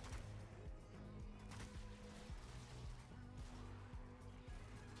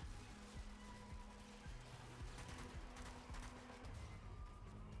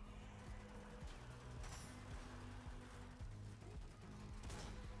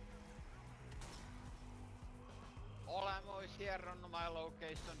 All ammo is here on my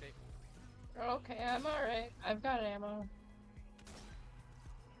location. Okay, I'm alright. I've got ammo.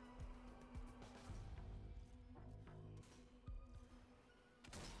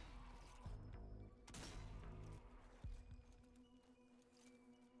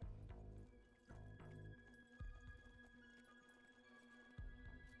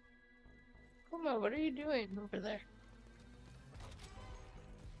 Come on, what are you doing over there?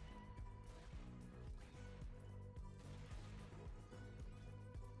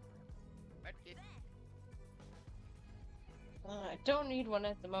 Medkit. I don't need one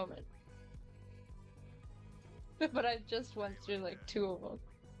at the moment. But I just went through like 2 of them.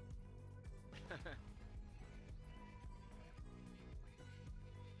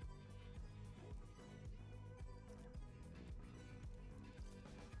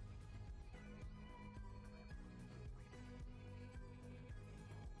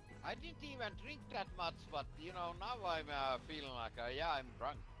 I didn't even drink that much, but you know, now I'm feeling like, yeah, I'm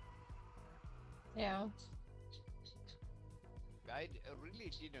drunk. Yeah.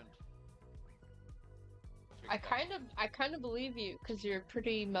 Really didn't. I kind of believe you, because you're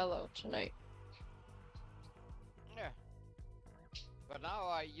pretty mellow tonight. Yeah. But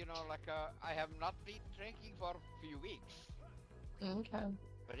now you know, like, I have not been drinking for a few weeks. Okay.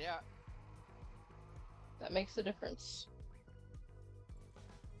 But yeah. That makes a difference.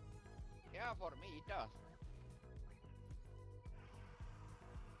 Yeah, for me it does.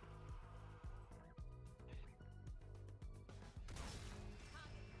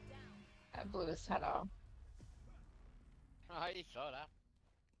 I blew his head off. I saw that.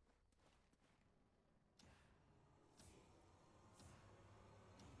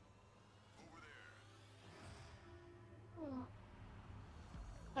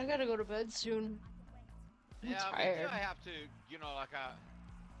 I gotta go to bed soon. I'm Yeah, me tired. too. I have to, you know, like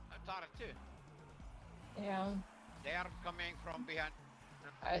I'm tired too. Yeah, They are coming from behind.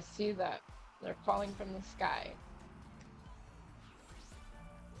 I see that. They're falling from the sky.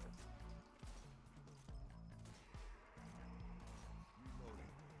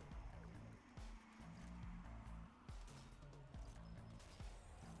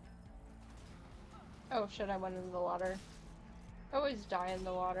 Oh shit, I went into the water. I always die in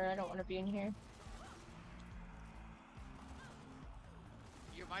the water. I don't want to be in here.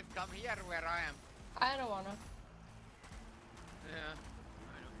 You might come here where I am. I don't want Yeah,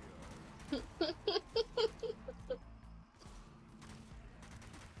 I know. to.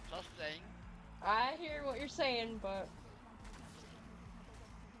 Just saying. I hear what you're saying, but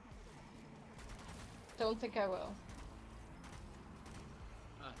don't think I will.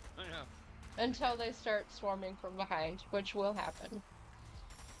 I know. Until they start swarming from behind, which will happen.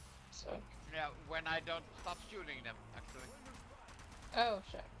 So. Yeah, when I don't stop shooting them, actually. Oh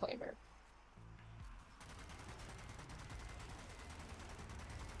shit, flamer.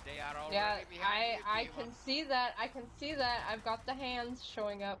 They are already Yeah, behind you, I T1. can see that. I can see that. I've got the hands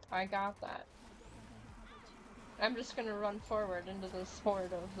showing up. I got that. I'm just gonna run forward into this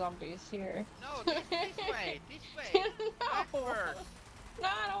horde of zombies here. No, this way, this way. No. Backwards. No,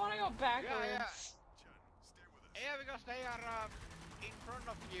 I don't want to go backwards. Yeah. Yeah, because they are in front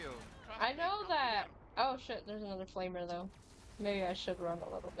of you. Trust I me, know not that. here. Oh shit, there's another flamer though. Maybe I should run a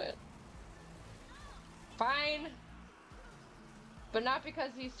little bit. Fine. But not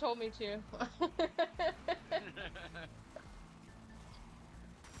because he's told me to.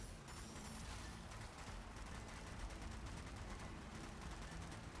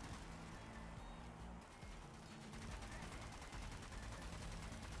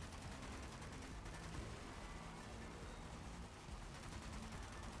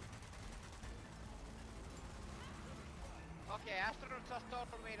 Okay, Astro just told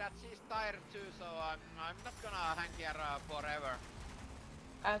me that she's tired too, so I'm not gonna hang here forever.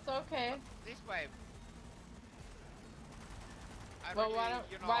 That's okay. This way. Well, really,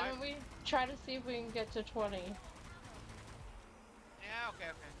 why don't we try to see if we can get to 20? Yeah,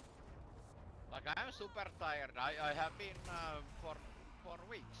 okay. Like, I'm super tired. I have been for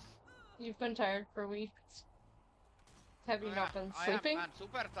weeks. You've been tired for weeks. Have you not been sleeping? I'm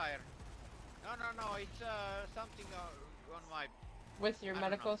super tired. No, it's something on my... With your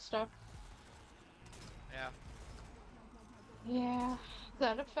medical stuff? Yeah. Yeah,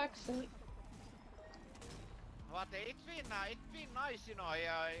 that affects it. But it's been nice, you know.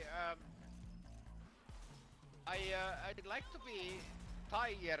 I'd like to be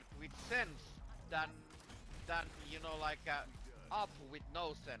tired with sense than you know, like up with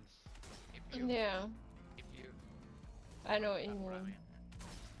no sense. If you, Yeah. If you. I know what you That's what I mean. mean.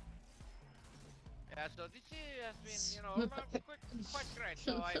 Yeah. So this has been, you know, quite great.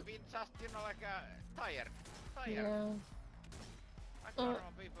 So I've been just, you know, like tired. Yeah. Like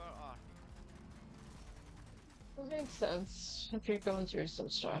normal people are. That makes sense if you're going through some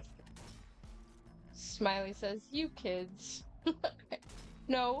stuff. Smiley says, "You kids."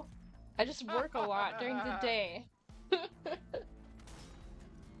 No, I just work a lot during the day.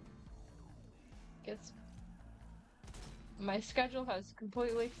 Guess my schedule has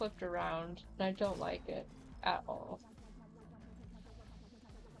completely flipped around, and I don't like it at all.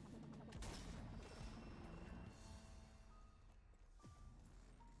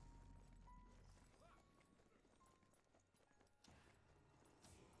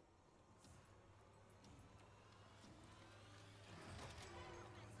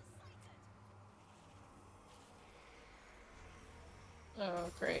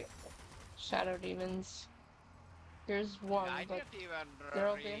 Oh, great. Shadow demons. Here's one, Yeah, I but didn't even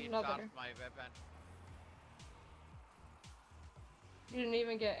there'll be another. my weapon. You didn't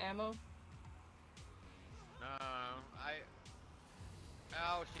even get ammo? No,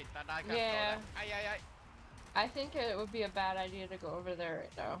 oh shit, and I can't Yeah. go there. I think it would be a bad idea to go over there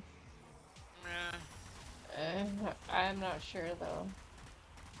right now. I'm not sure though.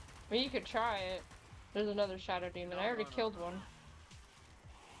 I mean, you could try it. There's another shadow demon. I already killed one.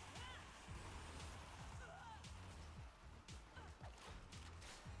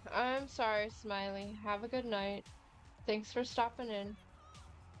 I'm sorry, Smiley. Have a good night. Thanks for stopping in.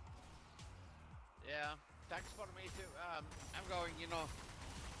 Yeah, thanks for me too. I'm going, you know.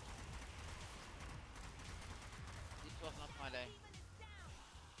 This was not my day.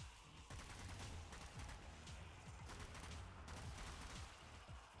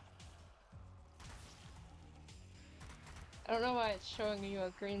 I don't know why it's showing you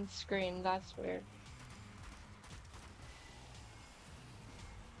a green screen. That's weird.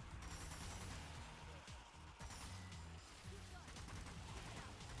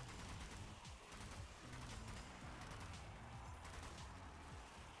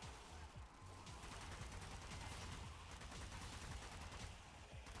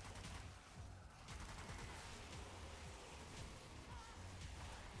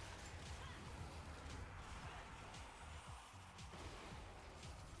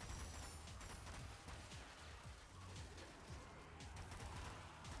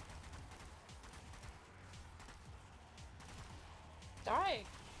 Die!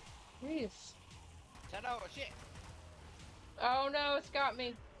 Jeez. Shadow, shit! Oh no, it's got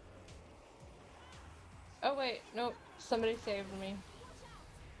me. Oh wait, nope. Somebody saved me.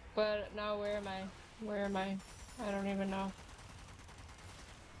 But now where am I? Where am I? I don't even know.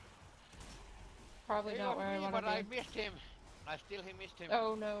 Probably not where I want to But I be. missed him. I still missed him.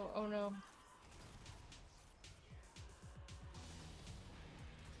 Oh no, oh no.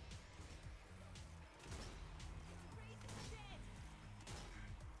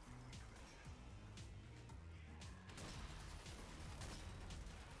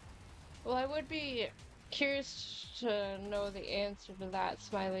 Well, I would be curious to know the answer to that,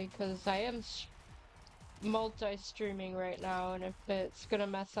 Smiley, because I am multi-streaming right now, and if it's gonna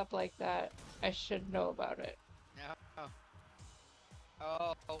mess up like that, I should know about it. Yeah.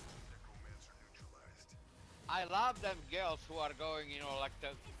 Oh. I love them girls who are going, you know, like the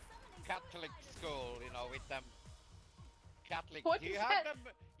Catholic school, you know, with them Catholic. What do you does have that...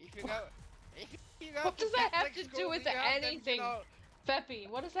 them? If you go What to does that have Catholic to school, do with you have them, anything? you know, Veppe,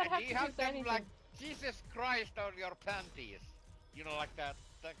 what does that have do to you do have with them anything? like Jesus Christ on your panties? You know, like that,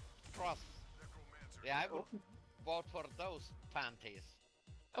 the cross. Yeah, I would vote for those panties.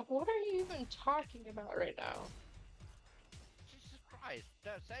 What are you even talking about right now? Jesus Christ,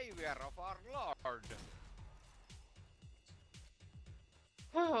 the Savior of our Lord.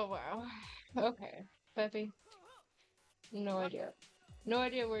 Oh wow. Okay, Veppe. No What? idea. No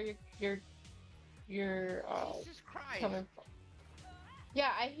idea where you're Jesus Christ. coming from.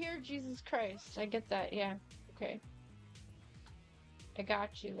 Yeah, I hear Jesus Christ. I get that. Yeah. Okay. I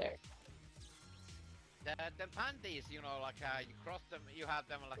got you there. The panties, you know, like you cross them, you have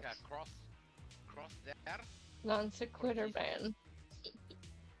them like a cross there. Non sequitur ban.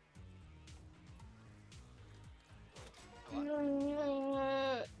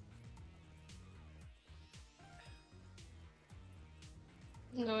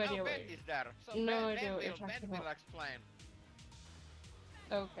 No idea Ben what is there. So no Ben, idea what you're Ben talking will about. explain.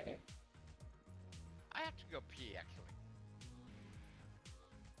 Okay. I have to go pee actually.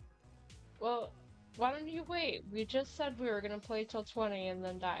 Well, why don't you wait? We just said we were gonna play till 20 and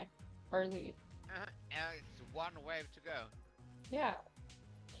then die. Or leave. It's one wave to go. Yeah.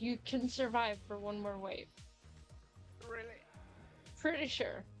 You can survive for one more wave. Really? Pretty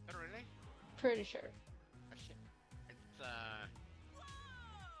sure. Really? Pretty sure. Oh, shit. It's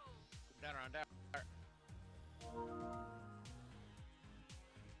there and there.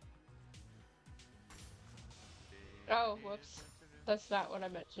 Oh, whoops. That's not what I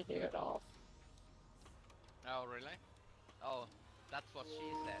meant to do at all. Oh, really? Oh, that's what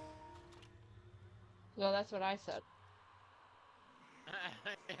she said. No, that's what I said.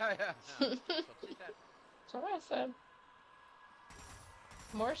 Yeah. That's what she said. That's what I said.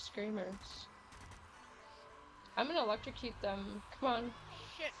 More screamers. I'm gonna electrocute them. Come on.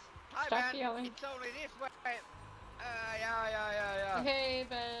 Shit! Hi, Stop Ben. yelling. It's only this way. Yeah. Hey,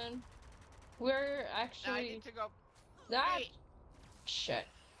 Ben. We're actually... I need to go. Ah! Hey. Shit.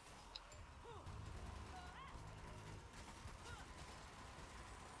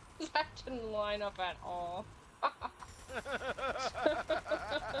 That didn't line up at all.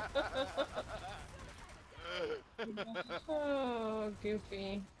 Oh,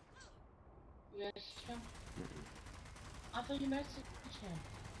 goofy. Yes, him. I thought you messaged him.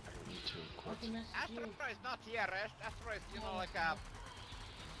 Me too, of course. I thought you messaged you. Astro is not here. Astro is, you know, like a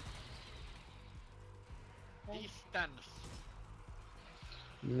distance.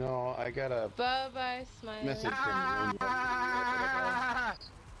 No, I got a Bye-bye, Smiley. message from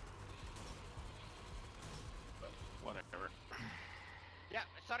whatever. Yeah,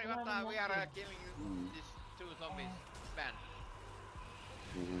 sorry, but we are killing these two zombies. Ben,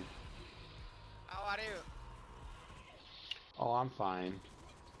 Mm-hmm. how are you? Oh, I'm fine.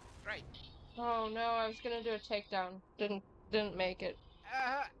 Great. Oh no, I was gonna do a takedown. Didn't make it.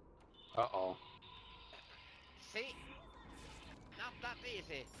 Uh-oh. See? Not that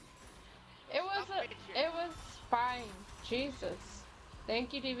easy. It was fine. Jesus.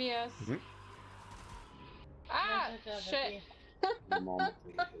 Thank you, DVS. Mm-hmm. Ah, shit. Moment.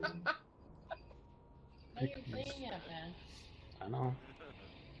 What are you saying at, man? I know.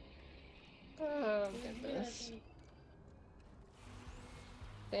 Oh, goodness.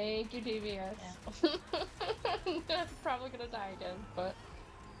 Thank you, DVS. I'm probably gonna die again, but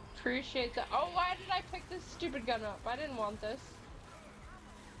appreciate that. Oh, why did I pick this stupid gun up? I didn't want this.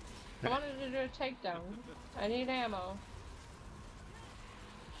 I wanted to do a takedown. I need ammo.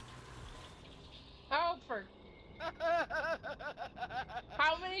 Oh, for...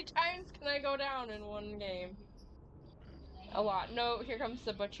 How many times can I go down in one game? A lot. No, here comes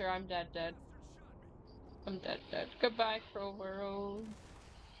the butcher. I'm dead. I'm dead, dead. Goodbye, Crow World.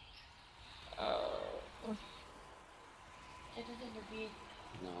 Oh. It doesn't repeat.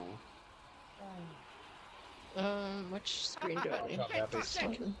 No. Which screen do I need? What's up, Veppe? This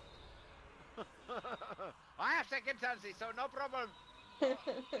one. I have second chances, so no problem.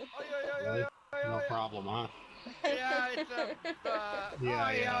 Really? No problem, huh? Yeah, it's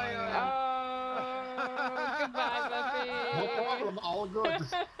Yeah. Oh, goodbye, Veppe. No problem, all good.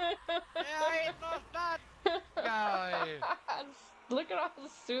 Yeah, it was that guy. Look at all the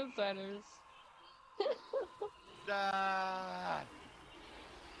suiciders.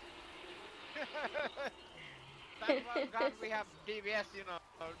 Thank God we have DBS, you know.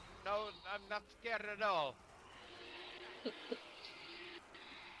 No, I'm not scared at all.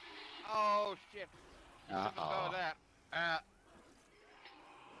 Oh shit. Shouldn't go there.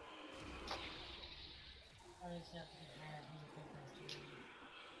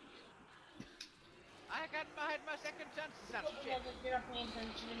 I got my second chances and shit. You're not paying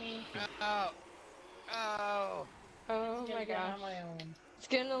attention to me. Oh. Oh my gosh. On my own. It's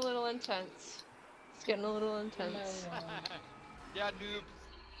getting a little intense. It's getting a little intense. Yeah, noobs.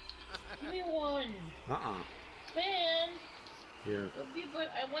 Give me one. Man. Here. But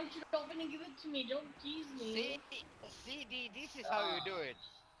I want you to open and give it to me. Don't tease me. See, this is how you do it.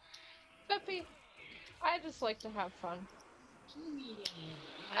 Veppe, I just like to have fun.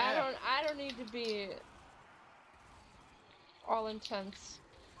 Yeah. I don't need to be all intense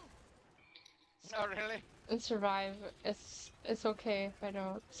Oh, really? and survive. It's okay if I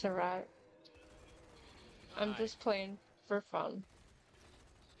don't survive. I'm Nice. just playing for fun.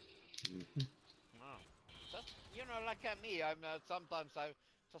 Oh. Just, you know, like me, I'm sometimes I'm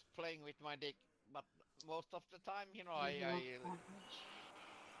just playing with my dick, but most of the time, you know, I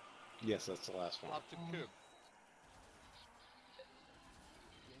Yes, that's the last one. love to cook.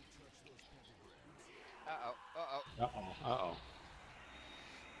 Uh-oh.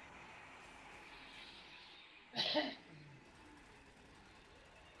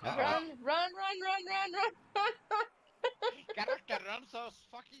 Run, run, run, run, run, run! Character runs so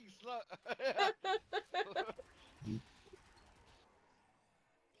fucking slow.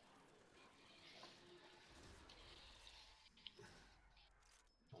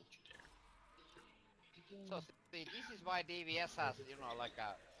 Don't you dare. So see, this is why DVS has, you know, like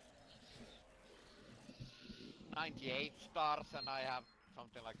a 98 stars and I have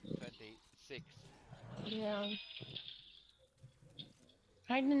something like 26. Yeah.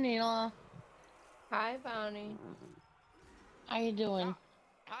 Hi, Danelah. Hi, Bonnie. How you doing?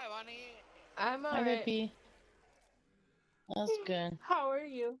 Hi, Bonnie. I'm Hi, alright. Veppe. That's good. How are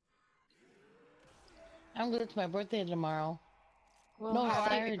you? I'm good. It's my birthday tomorrow. Well, No, Happy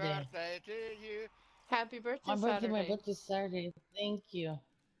Saturday. birthday to you. Happy birthday, My Saturday. birthday's Saturday. Thank you.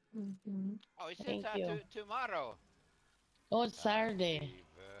 Oh, is it Thank you. tomorrow? Oh, it's Saturday. Happy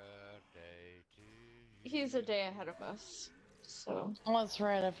birthday to you. He's a day ahead of us, so. Oh, that's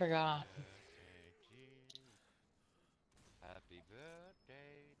right. I forgot. Happy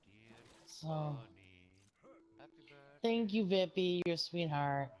birthday, dear So, Bonnie. Happy birthday. thank you, Veppe. You're a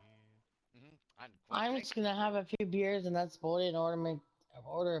sweetheart. And I'm just gonna have a few beers and that's about it. And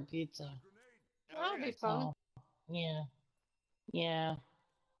order a pizza. That'll be fun. So, yeah. Yeah.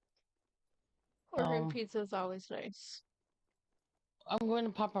 Ordering pizza is always nice. I'm going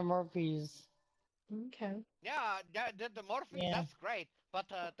to Papa Murphy's. Okay. Yeah, the morphine, Yeah. that's great. But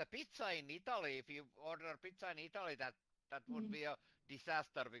the pizza in Italy, if you order pizza in Italy, that would be a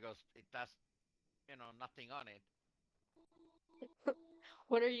disaster because it has, you know, nothing on it.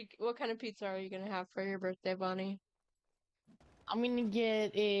 What kind of pizza are you gonna have for your birthday, Bonnie? I'm gonna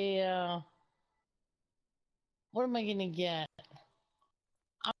get a, what am I gonna get?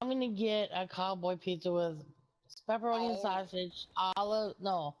 I'm gonna get a cowboy pizza with pepperoni and sausage,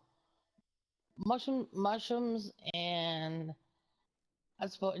 mushrooms, and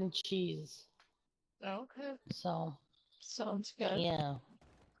that's about in cheese. Okay. So, Sounds good. yeah.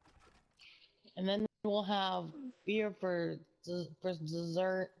 And then we'll have beer for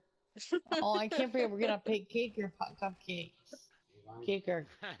dessert. Oh, I can't forget, we're gonna pick cake or cupcakes. Cake or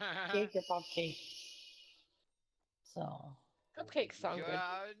cupcakes. So. Cupcakes sound good.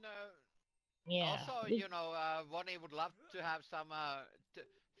 No. Yeah. Also, you know, Bonnie would love to have some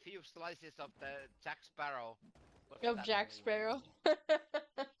few slices of the Jack Sparrow. Of Jack Sparrow.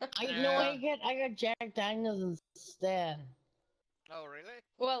 I got Jack Daniels instead. Oh, really?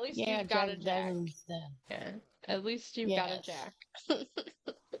 Well, at least you've got a Jack. Daniels instead. Yeah. At least you've got a Jack.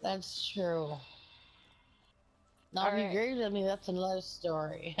 That's true. Now, if you agree with me, that's another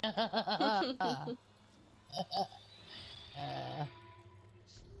story.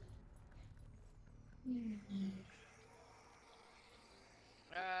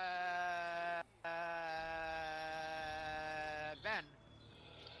 Ben.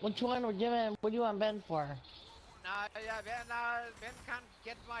 Which one would you want? What do you want Ben for? Yeah, Ben can't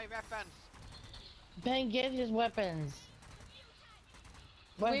get my weapons. Ben, get his weapons.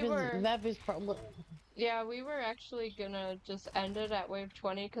 We were, Veppe's problem. yeah, we were actually gonna just end it at wave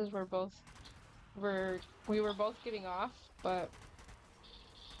 20 because we were both getting off, but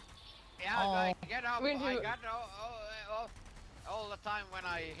Yeah, Oh. I get up. we I do. got all the time when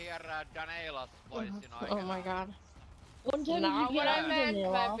I hear Danelah's voice, you know. I Oh get my up. god. One time did Not you what get I on meant,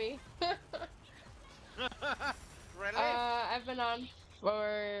 Danelah? Veppe. Really? I've been on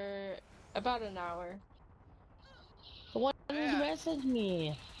for about an hour. Why didn't you Yeah. message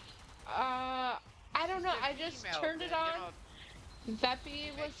me? I don't know, She's I a just female, turned it you on. know, Veppe she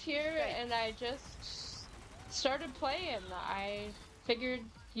was makes here mistakes. and I just started playing. I figured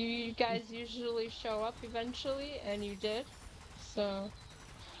you guys usually show up eventually, and you did. So.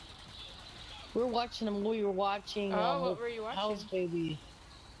 We were watching a movie. We were watching Oh, what were you watching? House Baby.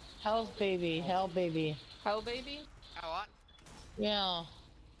 House Baby. Hell Baby. Hell Baby? Oh, what? Yeah.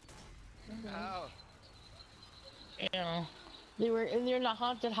 Oh. Yeah. They're in a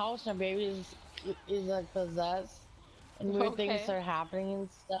haunted house and baby is like possessed. And weird things Okay. start happening and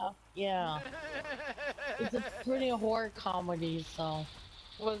stuff. Yeah. It's a pretty horror comedy, so.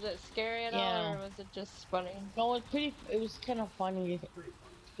 Was it scary at all, Yeah. or was it just funny? No, it was kind of funny. It's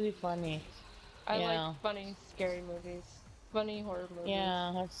pretty funny. I Yeah. like funny, scary movies. Funny horror movies.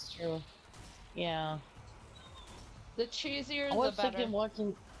 Yeah, that's true. Yeah. The cheesier, I was the better. thinking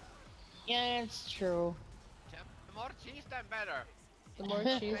watching. Yeah, it's true. The more cheese, the better. The more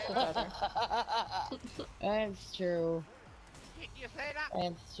cheese, the better. That's true. You say that?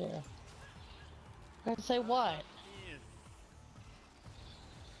 That's true. I say what?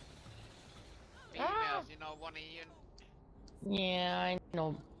 Females, Ah! you know, want to Yeah, I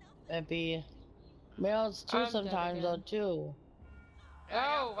know, Veppe. Males too I'm dead sometimes though again. too.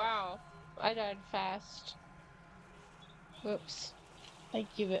 Oh, wow. I died fast. Whoops. Thank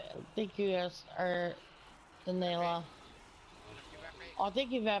you, Danelah. Oh,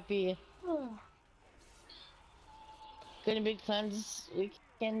 thank you, Veppe. Gonna be cleansed this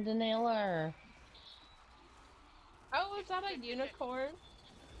weekend, Danelah, or? Oh, is that a unicorn?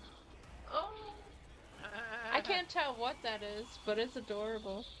 Oh. I can't tell what that is, but it's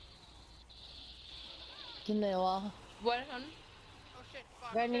adorable. Danelah. What, hun? Oh shit,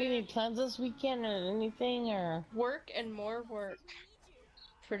 fuck. Got any plans this weekend or anything, or? Work and more work.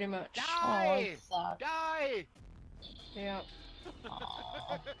 Pretty much. Oh, Die! that sucks. Die! Yeah.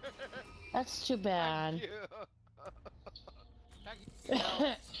 Aw, that's too bad. Thank you. Thank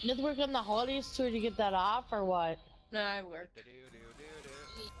you. You have to work on the holidays too to get that off, or what? No, I work.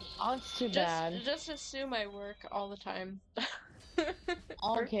 Oh, it's too bad. Just assume I work all the time.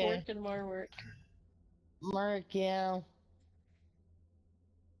 Okay. Work and more work. Mark, yeah.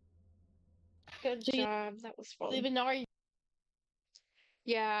 Good So you job. That was fun. even know you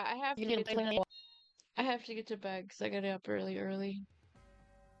Yeah, I have to can get to play. I have to get to bed because I got up early.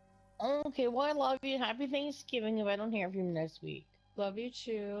 Okay, well, I love you. Happy Thanksgiving if I don't hear from you next week. Love you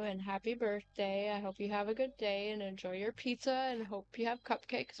too, and happy birthday. I hope you have a good day and enjoy your pizza, and hope you have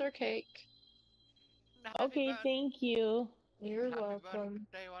cupcakes or cake. Okay, thank you. You're Happy welcome.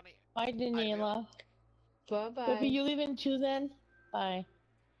 birthday, Wani. Bye, Danelah. Bye-bye. Veppe, you leaving too then? Bye.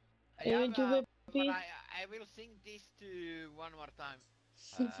 Yeah, Leaving too, but Veppe? I will sing this to one more time.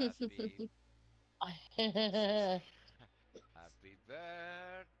 Happy, happy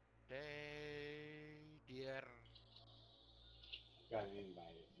birthday, dear. Got an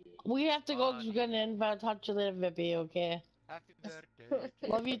invite if you. We have to go. Wani. We're gonna end, but I'll talk to you later, Veppe, okay? Happy birthday. to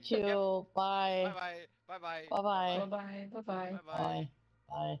Love you too. Bye. Bye bye. Bye-bye. Bye-bye. Bye-bye. Bye.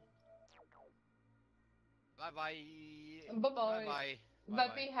 Bye. Bye bye. Bye-bye. Bye.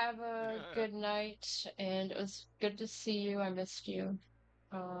 Veppe, have a good night, and it was good to see you. I missed you.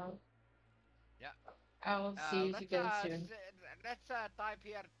 Yeah. I'll see you again soon. Let's type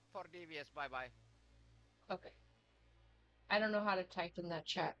here for DVS. Bye bye. Okay. I don't know how to type in that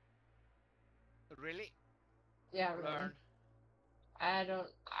chat. Really? Yeah, really. Learn. I don't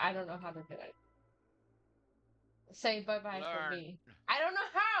know how to do it. Say bye-bye for Learn. me. I don't know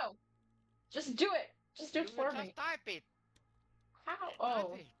how! Just do it! Just do it for me. Just type it. How? Type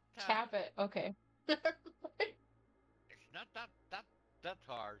Oh, it. tap it. Okay. It's not that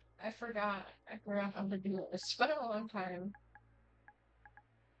hard. I forgot how to do it. It's been a long time.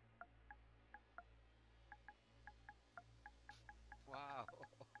 Wow.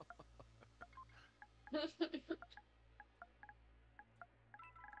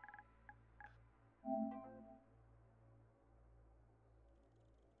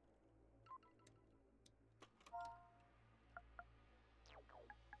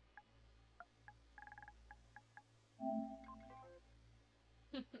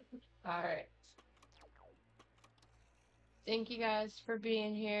 Alright. Thank you guys for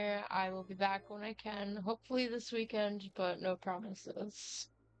being here. I will be back when I can, hopefully this weekend, but no promises.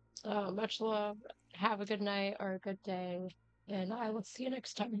 Much love. Have a good night or a good day, and I will see you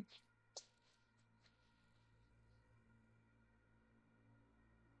next time.